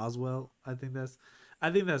rabbit, Oswald. I think that's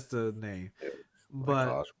the name. Yeah, but like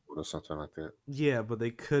Oswald or something like that. Yeah, but they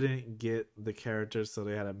couldn't get the characters, so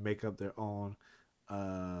they had to make up their own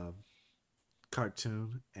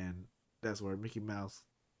cartoon, and that's where Mickey Mouse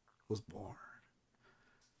was born.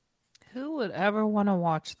 Who would ever want to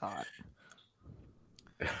watch that?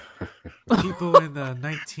 People in the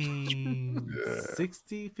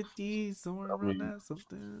 1960s, 50s, somewhere around that,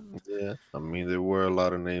 something. Yeah, I mean, there were a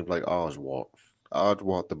lot of names like Oswald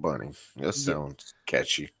the Bunny. That sounds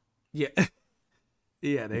catchy. Yeah.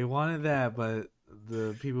 Yeah, they wanted that, but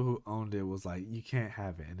the people who owned it was like, you can't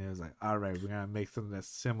have it. And it was like, all right, we're going to make something that's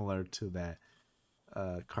similar to that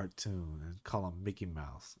cartoon and call him Mickey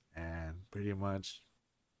Mouse. And pretty much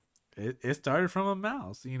it started from a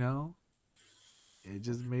mouse, you know? It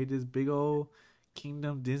just made this big old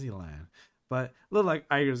kingdom Disneyland. But look like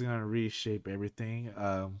Iger's going to reshape everything.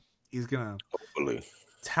 He's going to hopefully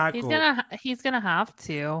tackle. He's gonna have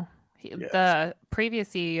to. Yes. The previous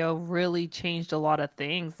CEO really changed a lot of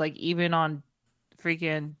things. Like, even on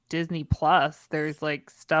freaking Disney Plus, there's like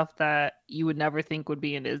stuff that you would never think would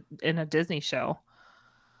be in a Disney show.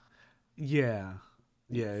 Yeah,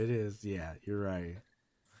 it is. Yeah, you're right.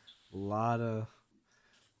 A lot of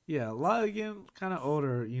again, kind of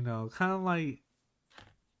older. You know, kind of like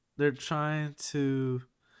they're trying to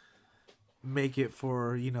make it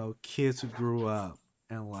for, you know, kids who grew up.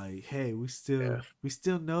 And like, hey, we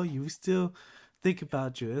still know you. We still think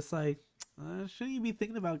about you. It's like, shouldn't you be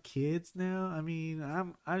thinking about kids now? I mean,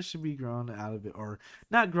 I should be grown out of it, or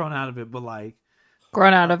not grown out of it, but like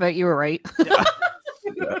grown out of it. You were right.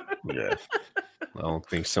 Yeah. I don't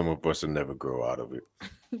think some of us will never grow out of it.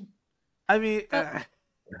 I mean,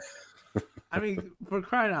 for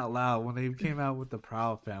crying out loud, when they came out with the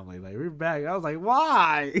Proud Family, like we're back, I was like,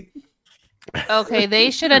 why? Okay,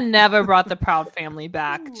 they should have never brought the Proud Family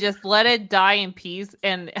back. Just let it die in peace,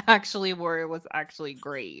 and actually, where it was actually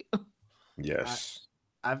great. Yes.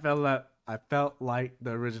 I felt like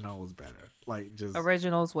the original was better. Like just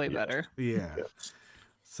Original's way better. yeah. Yes.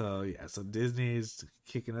 So Disney is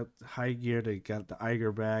kicking up high gear. They got the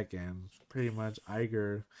Iger back, and pretty much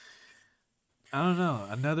Iger. I don't know.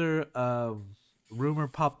 Another rumor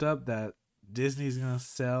popped up that Disney's gonna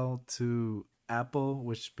sell to Apple,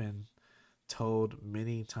 which has been told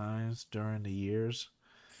many times during the years.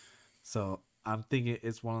 So I'm thinking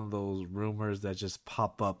it's one of those rumors that just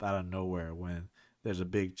pop up out of nowhere when there's a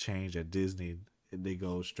big change at Disney. They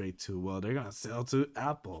go straight to, well, they're gonna sell to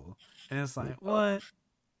Apple, and it's like, what?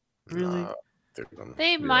 Really? Nah,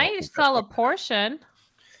 They might sell a portion.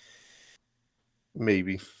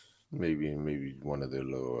 Maybe one of their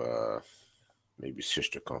little maybe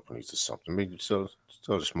sister companies or something. Maybe sell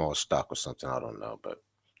a small stock or something. I don't know, but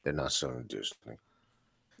they're not selling Disney.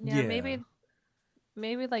 Yeah,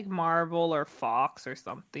 maybe like Marvel or Fox or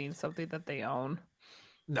something that they own.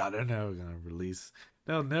 No, they're never gonna release.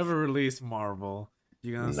 They'll never release Marvel.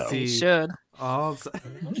 You're gonna see. They should.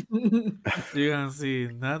 You're gonna see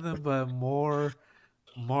nothing but more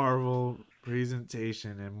Marvel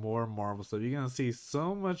presentation and more Marvel stuff. You're gonna see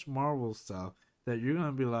so much Marvel stuff that you're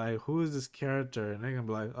gonna be like, "Who is this character?" And they're gonna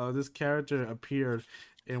be like, "Oh, this character appeared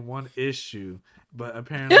in one issue, but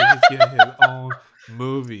apparently he's getting his own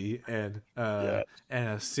movie and a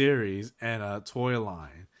series and a toy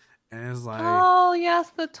line." And it's like, oh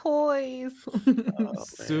yes, the toys.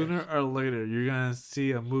 Sooner or later, you're gonna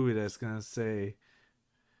see a movie that's gonna say,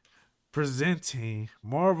 presenting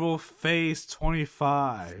Marvel Phase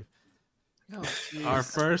 25. Our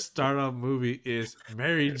first startup movie is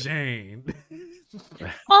Mary Jane.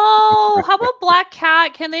 Oh, how about Black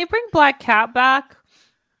Cat? Can they bring Black Cat back?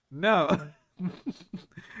 No.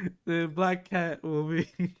 The Black Cat will be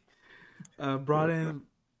brought in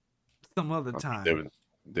some other time.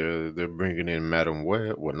 They're bringing in Madam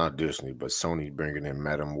Web. Well, not Disney, but Sony's bringing in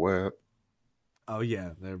Madam Web. Oh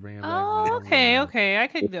yeah, they're bringing back. Oh, okay, I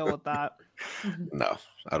could deal with that. No,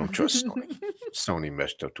 I don't trust Sony. Sony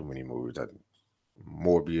messed up too many movies.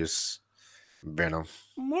 Morbius, Venom.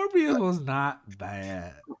 Morbius was not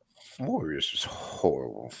bad. Morbius was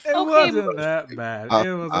horrible. It wasn't that bad.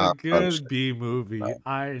 It was a good B movie.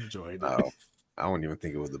 I enjoyed it. I don't even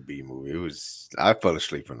think it was a B movie. I fell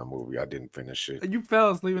asleep in the movie. I didn't finish it. You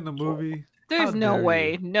fell asleep in the movie? There's no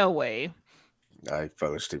way. No way. I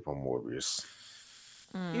fell asleep on Morbius.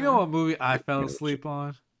 You know what movie I fell asleep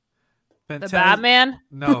on? The Batman?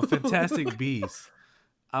 No, Fantastic Beasts.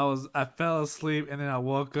 I fell asleep and then I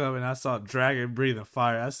woke up and I saw Dragon breathing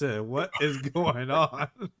fire. I said, "What is going on?"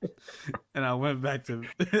 And I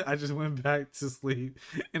just went back to sleep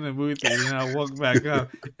in the movie theater and I woke back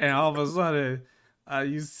up and all of a sudden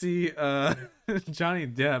you see Johnny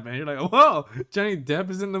Depp and you're like, "Whoa, Johnny Depp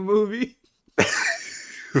is in the movie?"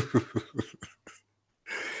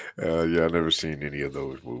 Yeah, I've never seen any of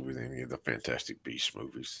those movies, any of the Fantastic Beasts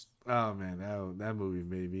movies. Oh man, that movie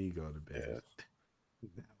made me go to bed.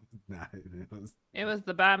 It was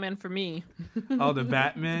the Batman for me. Oh, the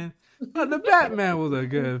Batman? Oh, the Batman was a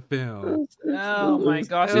good film. Oh my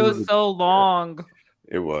gosh, it was so long.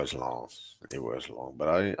 It was long,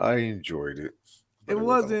 but I enjoyed it. It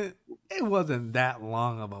wasn't that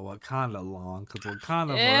long of a Wakanda long, because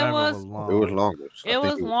Wakanda Forever was long. It was longer. It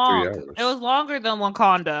was long. It was longer than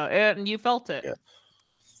Wakanda, and you felt it. Yeah.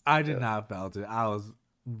 I did not felt it. I was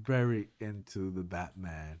very into the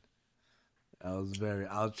Batman. I was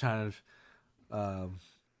trying to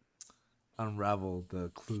unravel the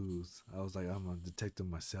clues. I was like, I'm a detective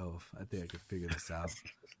myself. I think I could figure this out.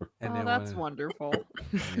 And that's wonderful.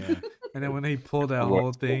 Yeah. And then when he pulled that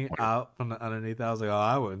whole thing out from the underneath, I was like, oh,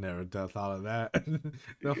 I would never have thought of that.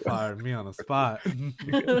 They'll fire me on the spot.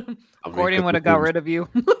 Gordon would have got rid of you.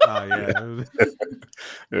 Oh, yeah.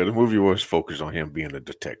 Yeah, the movie was focused on him being a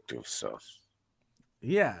detective, so.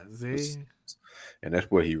 Yeah, see? And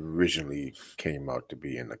that's what he originally came out to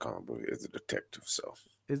be in the comic book, as a detective, so.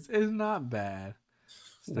 It's not bad.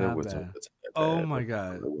 It's not bad. Oh, my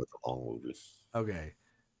God. It was a long movie. Okay.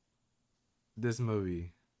 This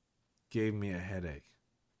movie gave me a headache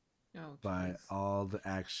by all the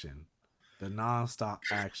action, the nonstop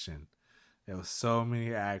action. There was so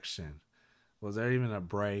many action. Was there even a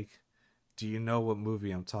break? Do you know what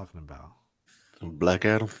movie I'm talking about? Black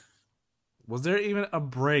Adam? Was there even a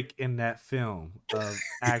break in that film of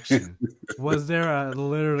action? Was there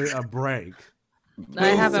literally a break? I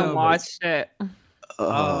haven't So- watched it.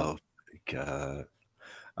 Oh my god!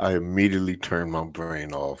 I immediately turned my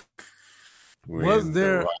brain off when Was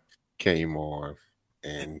there- The Rock came on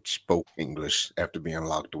and spoke English after being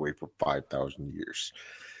locked away for 5,000 years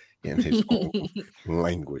in his own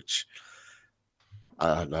language.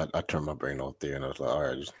 I turned my brain off there, and I was like, all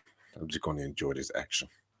right, I'm just going to enjoy this action.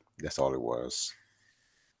 That's all it was.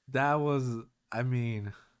 That was, I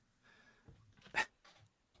mean,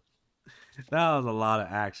 that was a lot of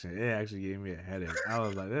action. It actually gave me a headache. I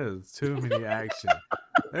was like, there's too many action.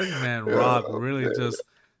 This man Rock really just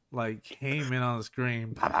like came in on the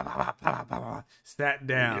screen, sat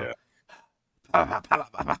down.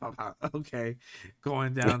 Okay,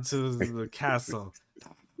 going down to the castle.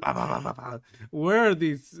 Where are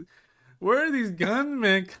these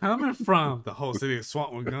gunmen coming from? The whole city is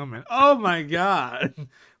swamped with gunmen. Oh my god!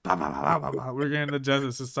 We're getting the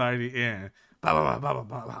Justice Society in. We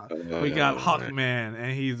got Hawkman,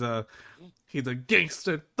 and he's a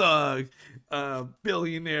gangster thug,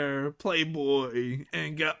 billionaire playboy,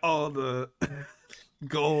 and got all the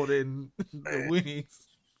gold and the wings.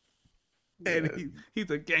 And he's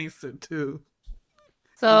a gangster too.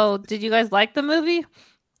 So, did you guys like the movie?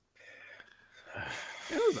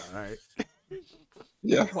 It was alright.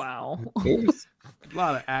 Yeah, Wow. it was, A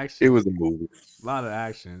lot of action. it was a movie. A lot of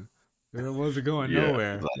action. It wasn't going Yeah,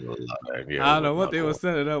 nowhere. yeah, I don't know it was what not they were going-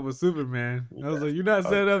 setting up with Superman. I was like, you're not Oh.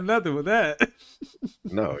 setting up nothing with that.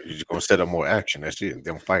 No, you're just gonna set up more action. That's it.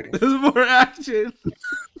 Them fighting. There's more action.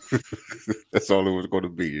 That's all it was going to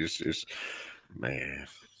be. It's just, man.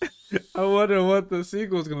 I wonder what the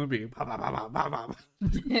sequel's gonna be.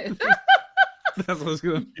 That's what it's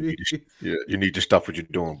gonna be. Yeah, you need to stop what you're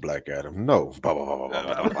doing, Black Adam. No. Bah, bah, bah, bah,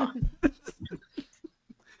 bah, bah, bah.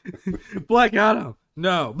 Black Adam.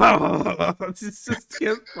 No. Just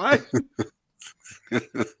kept fighting.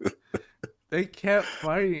 They kept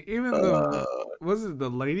fighting. Even the was it the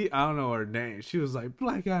lady? I don't know her name. She was like,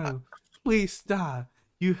 Black Adam, please stop.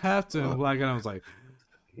 You have to. And Black Adam was like,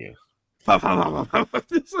 Yeah.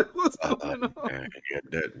 It's like, what's going on?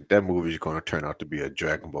 Yeah, that movie is going to turn out to be a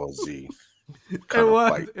Dragon Ball Z. It kind of was.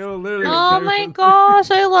 fight. It was literally. Oh my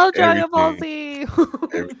gosh, I love Dragon Ball Z.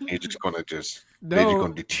 Everything's just going to they're just No,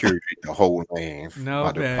 going to deteriorate the whole land No,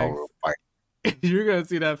 by the Bags. power of fight. you're gonna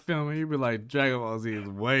see that film and you'll be like, Dragon Ball Z is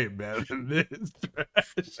way better than this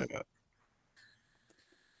trash.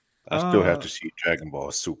 I still have to see Dragon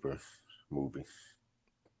Ball Super movie.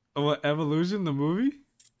 What, Evolution, the movie?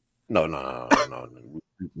 No.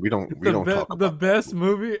 We don't talk The about best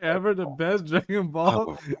movie ever, the best Dragon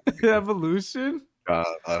Ball Evolution.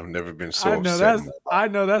 I've never been so I know upset. that's I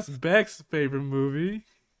know that's Beck's favorite movie.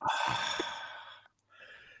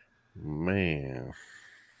 Man,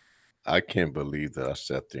 I can't believe that I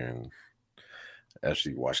sat there and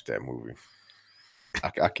actually watched that movie.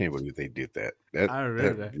 I can't believe they did that. I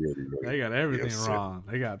read that. Really, They got everything upset. wrong.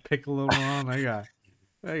 They got Piccolo wrong. They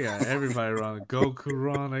got everybody wrong. Goku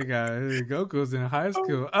wrong. They got Goku's in high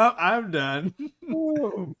school. Oh, I'm done.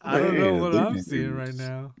 Oh, I don't know man, what they I'm didn't seeing use right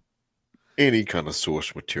now. Any kind of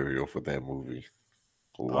source material for that movie.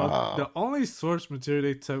 Wow. The only source material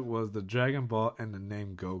they took was the Dragon Ball and the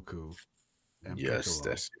name Goku. And Yes, Piccolo.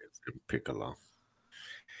 that's it. Piccolo.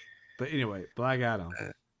 But anyway, Black Adam.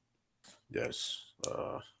 Yes.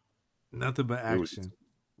 Nothing but It was- action.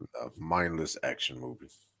 A mindless action movie.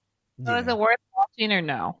 So is Yeah. it worth watching or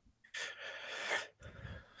no?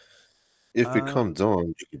 If it Uh, comes on,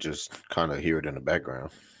 you can just kind of hear it in the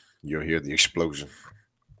background. You'll hear the explosion.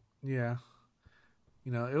 Yeah.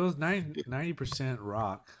 You know, it was 90%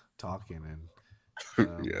 rock talking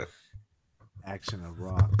and Yeah. action of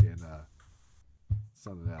rock and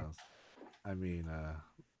something else. I mean,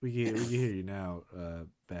 we can hear you now,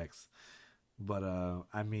 Bex. But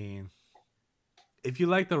I mean, if you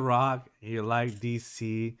like The Rock, and you like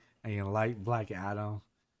DC, and you like Black Adam,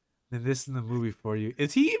 then this is the movie for you.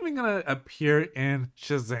 Is he even gonna appear in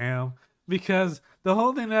Shazam? Because the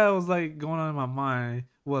whole thing that was like going on in my mind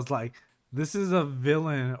was like, this is a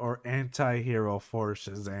villain or anti-hero for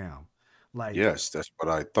Shazam. Like, Yes, that's what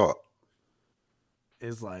I thought.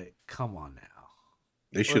 it's like, come on now.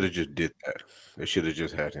 They should have just did that. They should have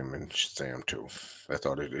just had him in Shazam too. That's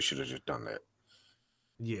all they should have just done that.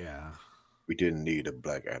 Yeah. We didn't need a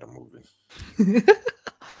Black Adam movie.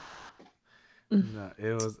 No,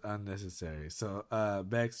 it was unnecessary. So,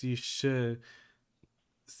 Bex, you should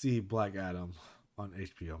see Black Adam on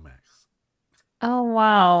HBO Max. Oh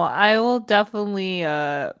wow, I will definitely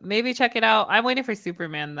maybe check it out. I'm waiting for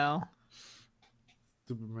Superman though.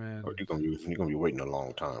 Superman. Oh, you're gonna be waiting a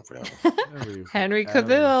long time for that one. Henry forever.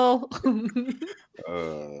 Cavill.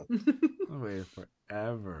 I'm waiting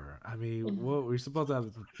forever. I mean, what we're supposed to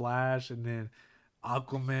have the Flash and then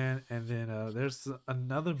Aquaman, and then there's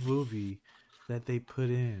another movie that they put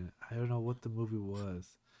in. I don't know what the movie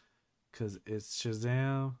was, because it's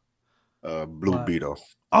Shazam. Blue Beetle.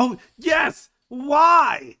 Oh yes,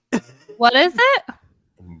 why? What is it?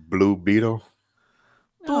 Blue Beetle.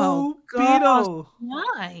 Blue gosh, Beetle.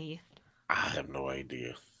 Why? I have no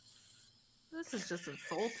idea. This is just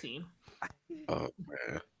insulting. Oh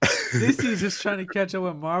man. DC's just trying to catch up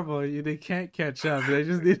with Marvel. They can't catch up. They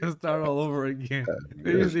just need to start all over again.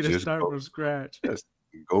 They just need to start from scratch. Just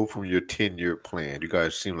go from your 10-year plan. You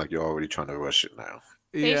guys seem like you're already trying to rush it now.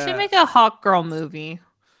 They should make a Hawk Girl movie.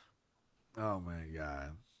 Oh my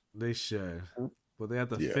god, they should. But they have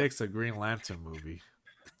to fix a Green Lantern movie.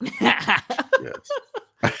 Yes.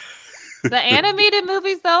 The animated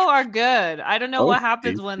movies though are good. I don't know what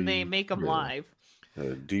happens when they make them live.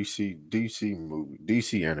 DC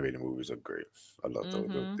animated movies are great. I love those.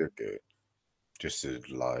 They're good. Just as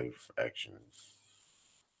live action.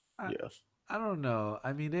 I don't know.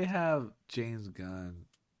 I mean, they have James Gunn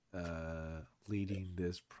leading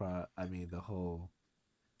this the whole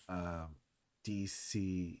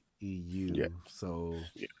DC EU. So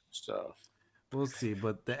we'll see.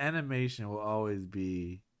 But the animation will always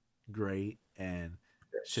be great and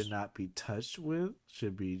should not be touched with.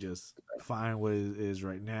 Should be just fine what it is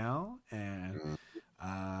right now. And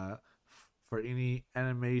for any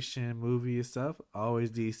animation movie and stuff,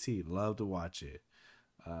 always DC. Love to watch it.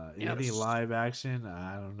 Any live action,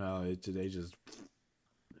 I don't know. They just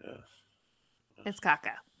it's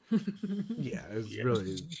caca. Yeah, it's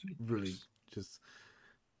really just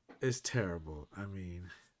it's terrible. I mean,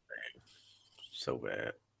 so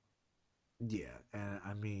bad. Yeah, and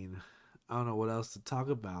I mean, I don't know what else to talk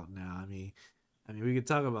about now. I mean, we could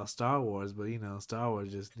talk about Star Wars, but Star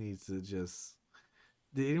Wars just needs to just.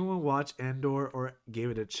 Did anyone watch Andor or gave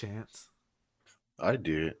it a chance? I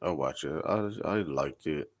did. I watched it. I liked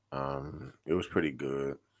it. It was pretty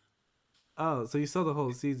good. Oh, so you saw the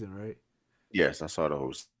whole season, right? Yes, I saw the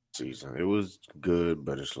whole season. It was good,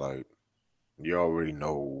 but it's like you already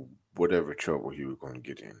know whatever trouble he was going to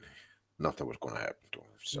get in, nothing was going to happen to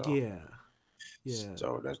him. So yeah.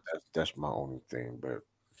 So that's my only thing, but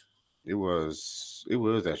it was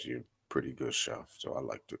actually a pretty good show, so I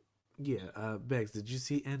liked it. Yeah, Bex, did you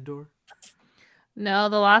see Andor? No,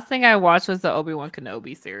 the last thing I watched was the Obi-Wan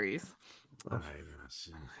Kenobi series. Oh,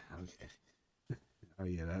 okay. Oh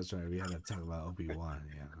yeah, that's right. We had to talk about Obi-Wan.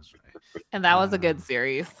 Yeah, that's right. And that was a good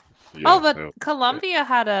series. Yeah, but Columbia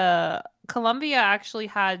actually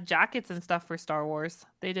had jackets and stuff for Star Wars.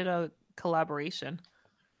 They did a collaboration.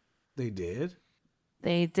 They did?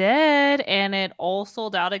 They did, and it all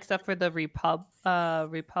sold out except for the Republica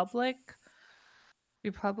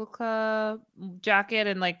jacket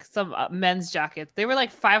and like some men's jackets. They were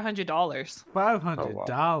like $500.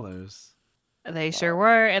 $500. They sure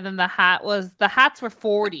were. And then the hats were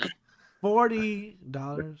 $40.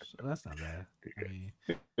 $40. That's not bad. I mean,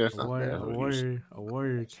 that's not bad. A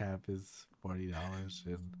warrior cap is $40,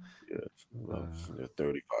 and yeah,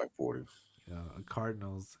 35, 40. A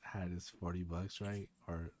Cardinals hat is $40, right,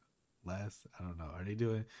 or less? I don't know.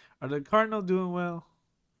 Are the Cardinals doing well?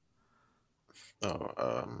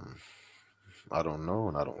 Oh, I don't know,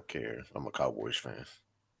 and I don't care. I'm a Cowboys fan.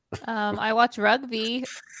 I watch rugby.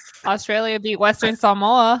 Australia beat Western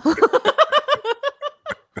Samoa.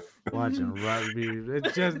 Watching rugby,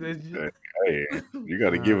 hey, you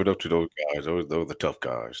got to give it up to those guys. Those are the tough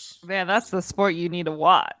guys. Man, that's the sport you need to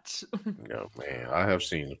watch. Yeah, man, I have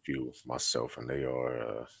seen a few myself, and they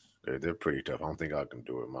are they're pretty tough. I don't think I can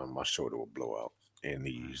do it. My shoulder will blow out. And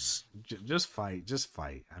these just fight.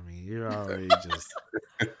 I mean, you already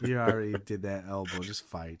did that elbow. Just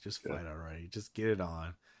fight already. Just get it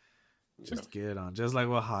on. Get it on. Just like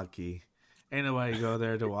with hockey. Ain't nobody go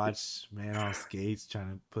there to watch man on skates trying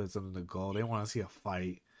to put something to goal. They want to see a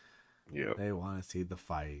fight. Yeah. They want to see the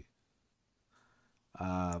fight.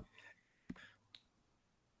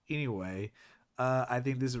 Anyway, I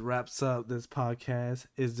think this wraps up this podcast.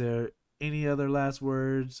 Is there any other last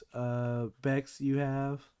words, Bex, you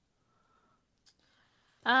have?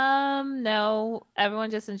 No.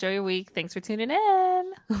 Everyone just enjoy your week. Thanks for tuning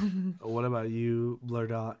in. What about you,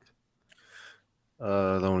 Blurdock?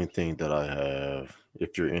 The only thing that I have,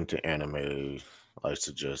 if you're into anime, I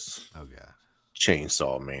suggest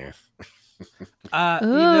Chainsaw Man.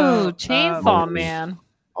 Chainsaw Man.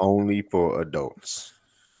 Only for adults.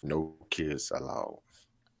 No kids allowed.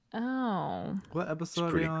 Oh. What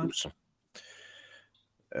episode are you on? Gruesome.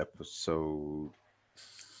 Episode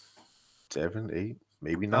 7, 8,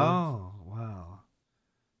 maybe 9. Oh wow!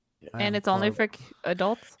 Yeah. And it's only for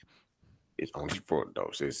adults. It's only for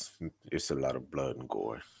adults. It's a lot of blood and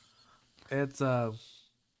gore. It's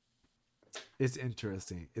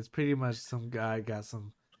interesting. It's pretty much some guy got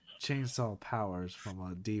some chainsaw powers from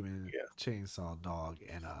a demon chainsaw dog,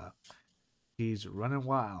 and he's running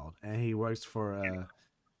wild, and he works for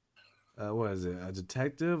what is it, a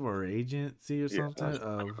detective or agency or something?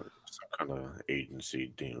 Some kind of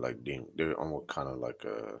agency thing, they're almost kind of like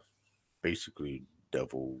basically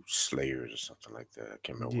devil slayers or something like that. I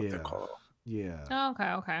can't remember what they're called. Yeah. Oh,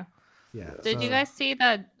 okay. Yeah. Did you guys see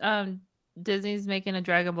that Disney's making a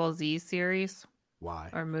Dragon Ball Z series? Why?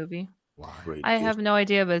 Or movie? Why? I have no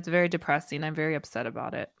idea, but it's very depressing. I'm very upset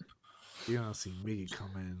about it. You're gonna see Mickey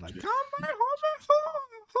come in like,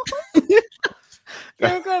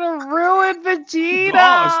 they're gonna ruin Vegeta.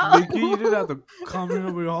 Gosh, Mickey, you didn't have to come in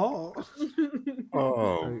over hall.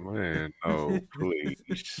 Oh man, no, please.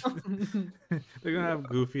 They're gonna have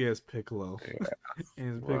Goofy as Piccolo. Yeah.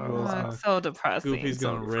 And Piccolo's so depressing. Goofy's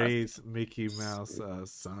gonna raise Mickey Mouse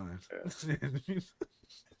son. Yeah.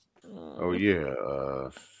 Oh yeah,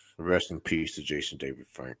 rest in peace to Jason David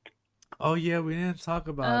Frank. Oh yeah, we didn't talk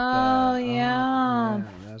about that. Oh yeah,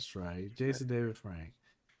 that's right, Jason David Frank.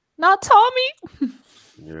 Not Tommy.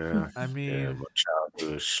 Yeah, I mean, my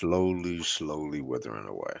childhood slowly withering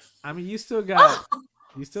away. I mean, you still got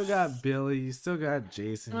Billy, you still got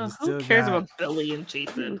Jason. Who cares about Billy and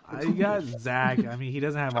Jason? You got Zach. I mean, he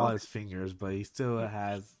doesn't have all his fingers, but he still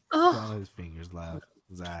has some of his fingers left.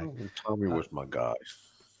 Zach. Tommy was my guy.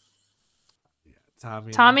 Yeah,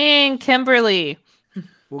 Tommy and Kimberly.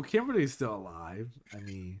 Well, Kimberly's still alive. I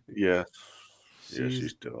mean, yeah,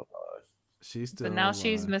 she's still alive. She's still but now alive.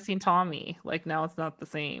 she's missing Tommy. Like now it's not the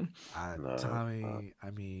same. Tommy, I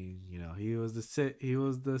mean, you know, he was the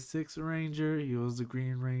Sixth Ranger, he was the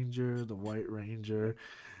Green Ranger, the White Ranger,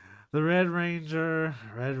 the Red Ranger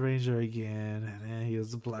again, and then he was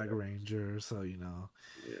the Black Ranger. So you know,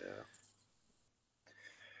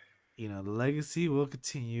 the legacy will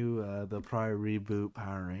continue. They'll probably reboot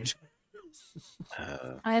Power Rangers.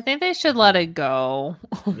 I think they should let it go.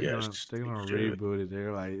 Yes, they're gonna reboot it.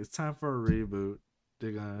 They're like, it's time for a reboot.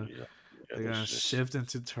 They're gonna shift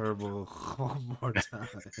into Turbo one more time.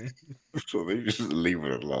 So they just leave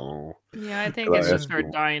it alone. Yeah, I think it's just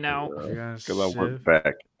start dying out. Because I went back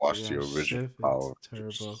and watched the original Power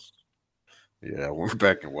Rangers. Yeah, I went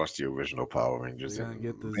back and watched the original Power Rangers. They're gonna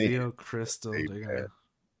get the Zeo Crystal. They're gonna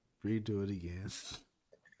redo it again.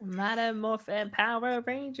 Mighty Morphin Power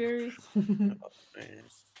Rangers. Oh, man.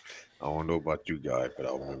 I don't know about you guys, but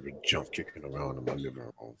I remember jump kicking around in my living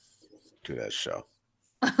room to that show.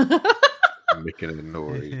 Making a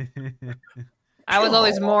noise. I was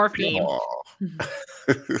always morphine.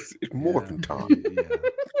 It's morphine time.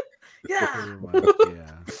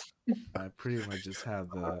 I pretty much just have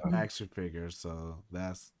the action figures, so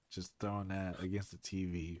that's just throwing that against the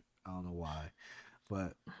TV. I don't know why,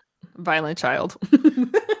 but violent child.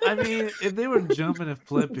 I mean, if they were jumping and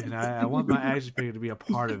flipping, I want my action figure to be a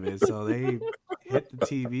part of it. So they hit the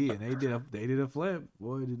TV and they did a flip.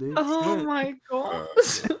 Boy, did they! Oh flip. My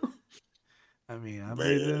gosh! I mean, I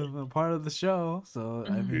made them a part of the show. So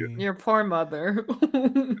I mean, your poor mother.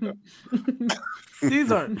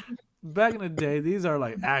 These are back in the day. These are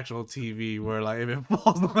like actual TV where like if it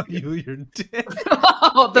falls on you, you're dead.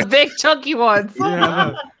 Oh, the big chunky ones.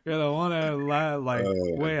 Yeah, the one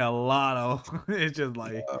that weigh a lot of. It's just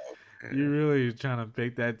like you're really trying to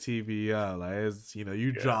pick that TV up. Like it's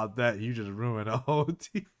you drop that, you just ruin the whole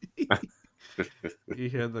TV. You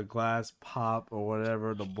hear the glass pop or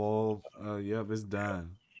whatever, the bowl. Yep, it's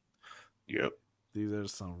done. Yep. These are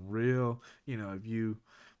some real. If you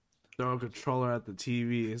throw a controller at the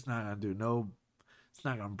TV, it's not gonna it's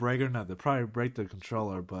not gonna break or nothing. Probably break the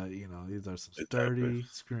controller, but these are some sturdy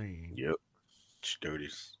screens. Yep, sturdy,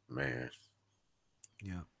 man.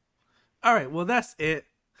 Yeah. All right, well that's it.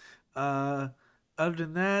 Other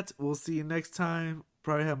than that, we'll see you next time.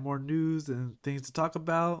 Probably have more news and things to talk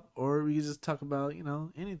about, or we just talk about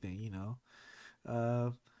anything.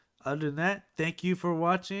 Other than that, thank you for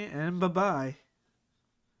watching, and bye-bye.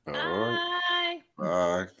 All right.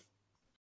 Bye.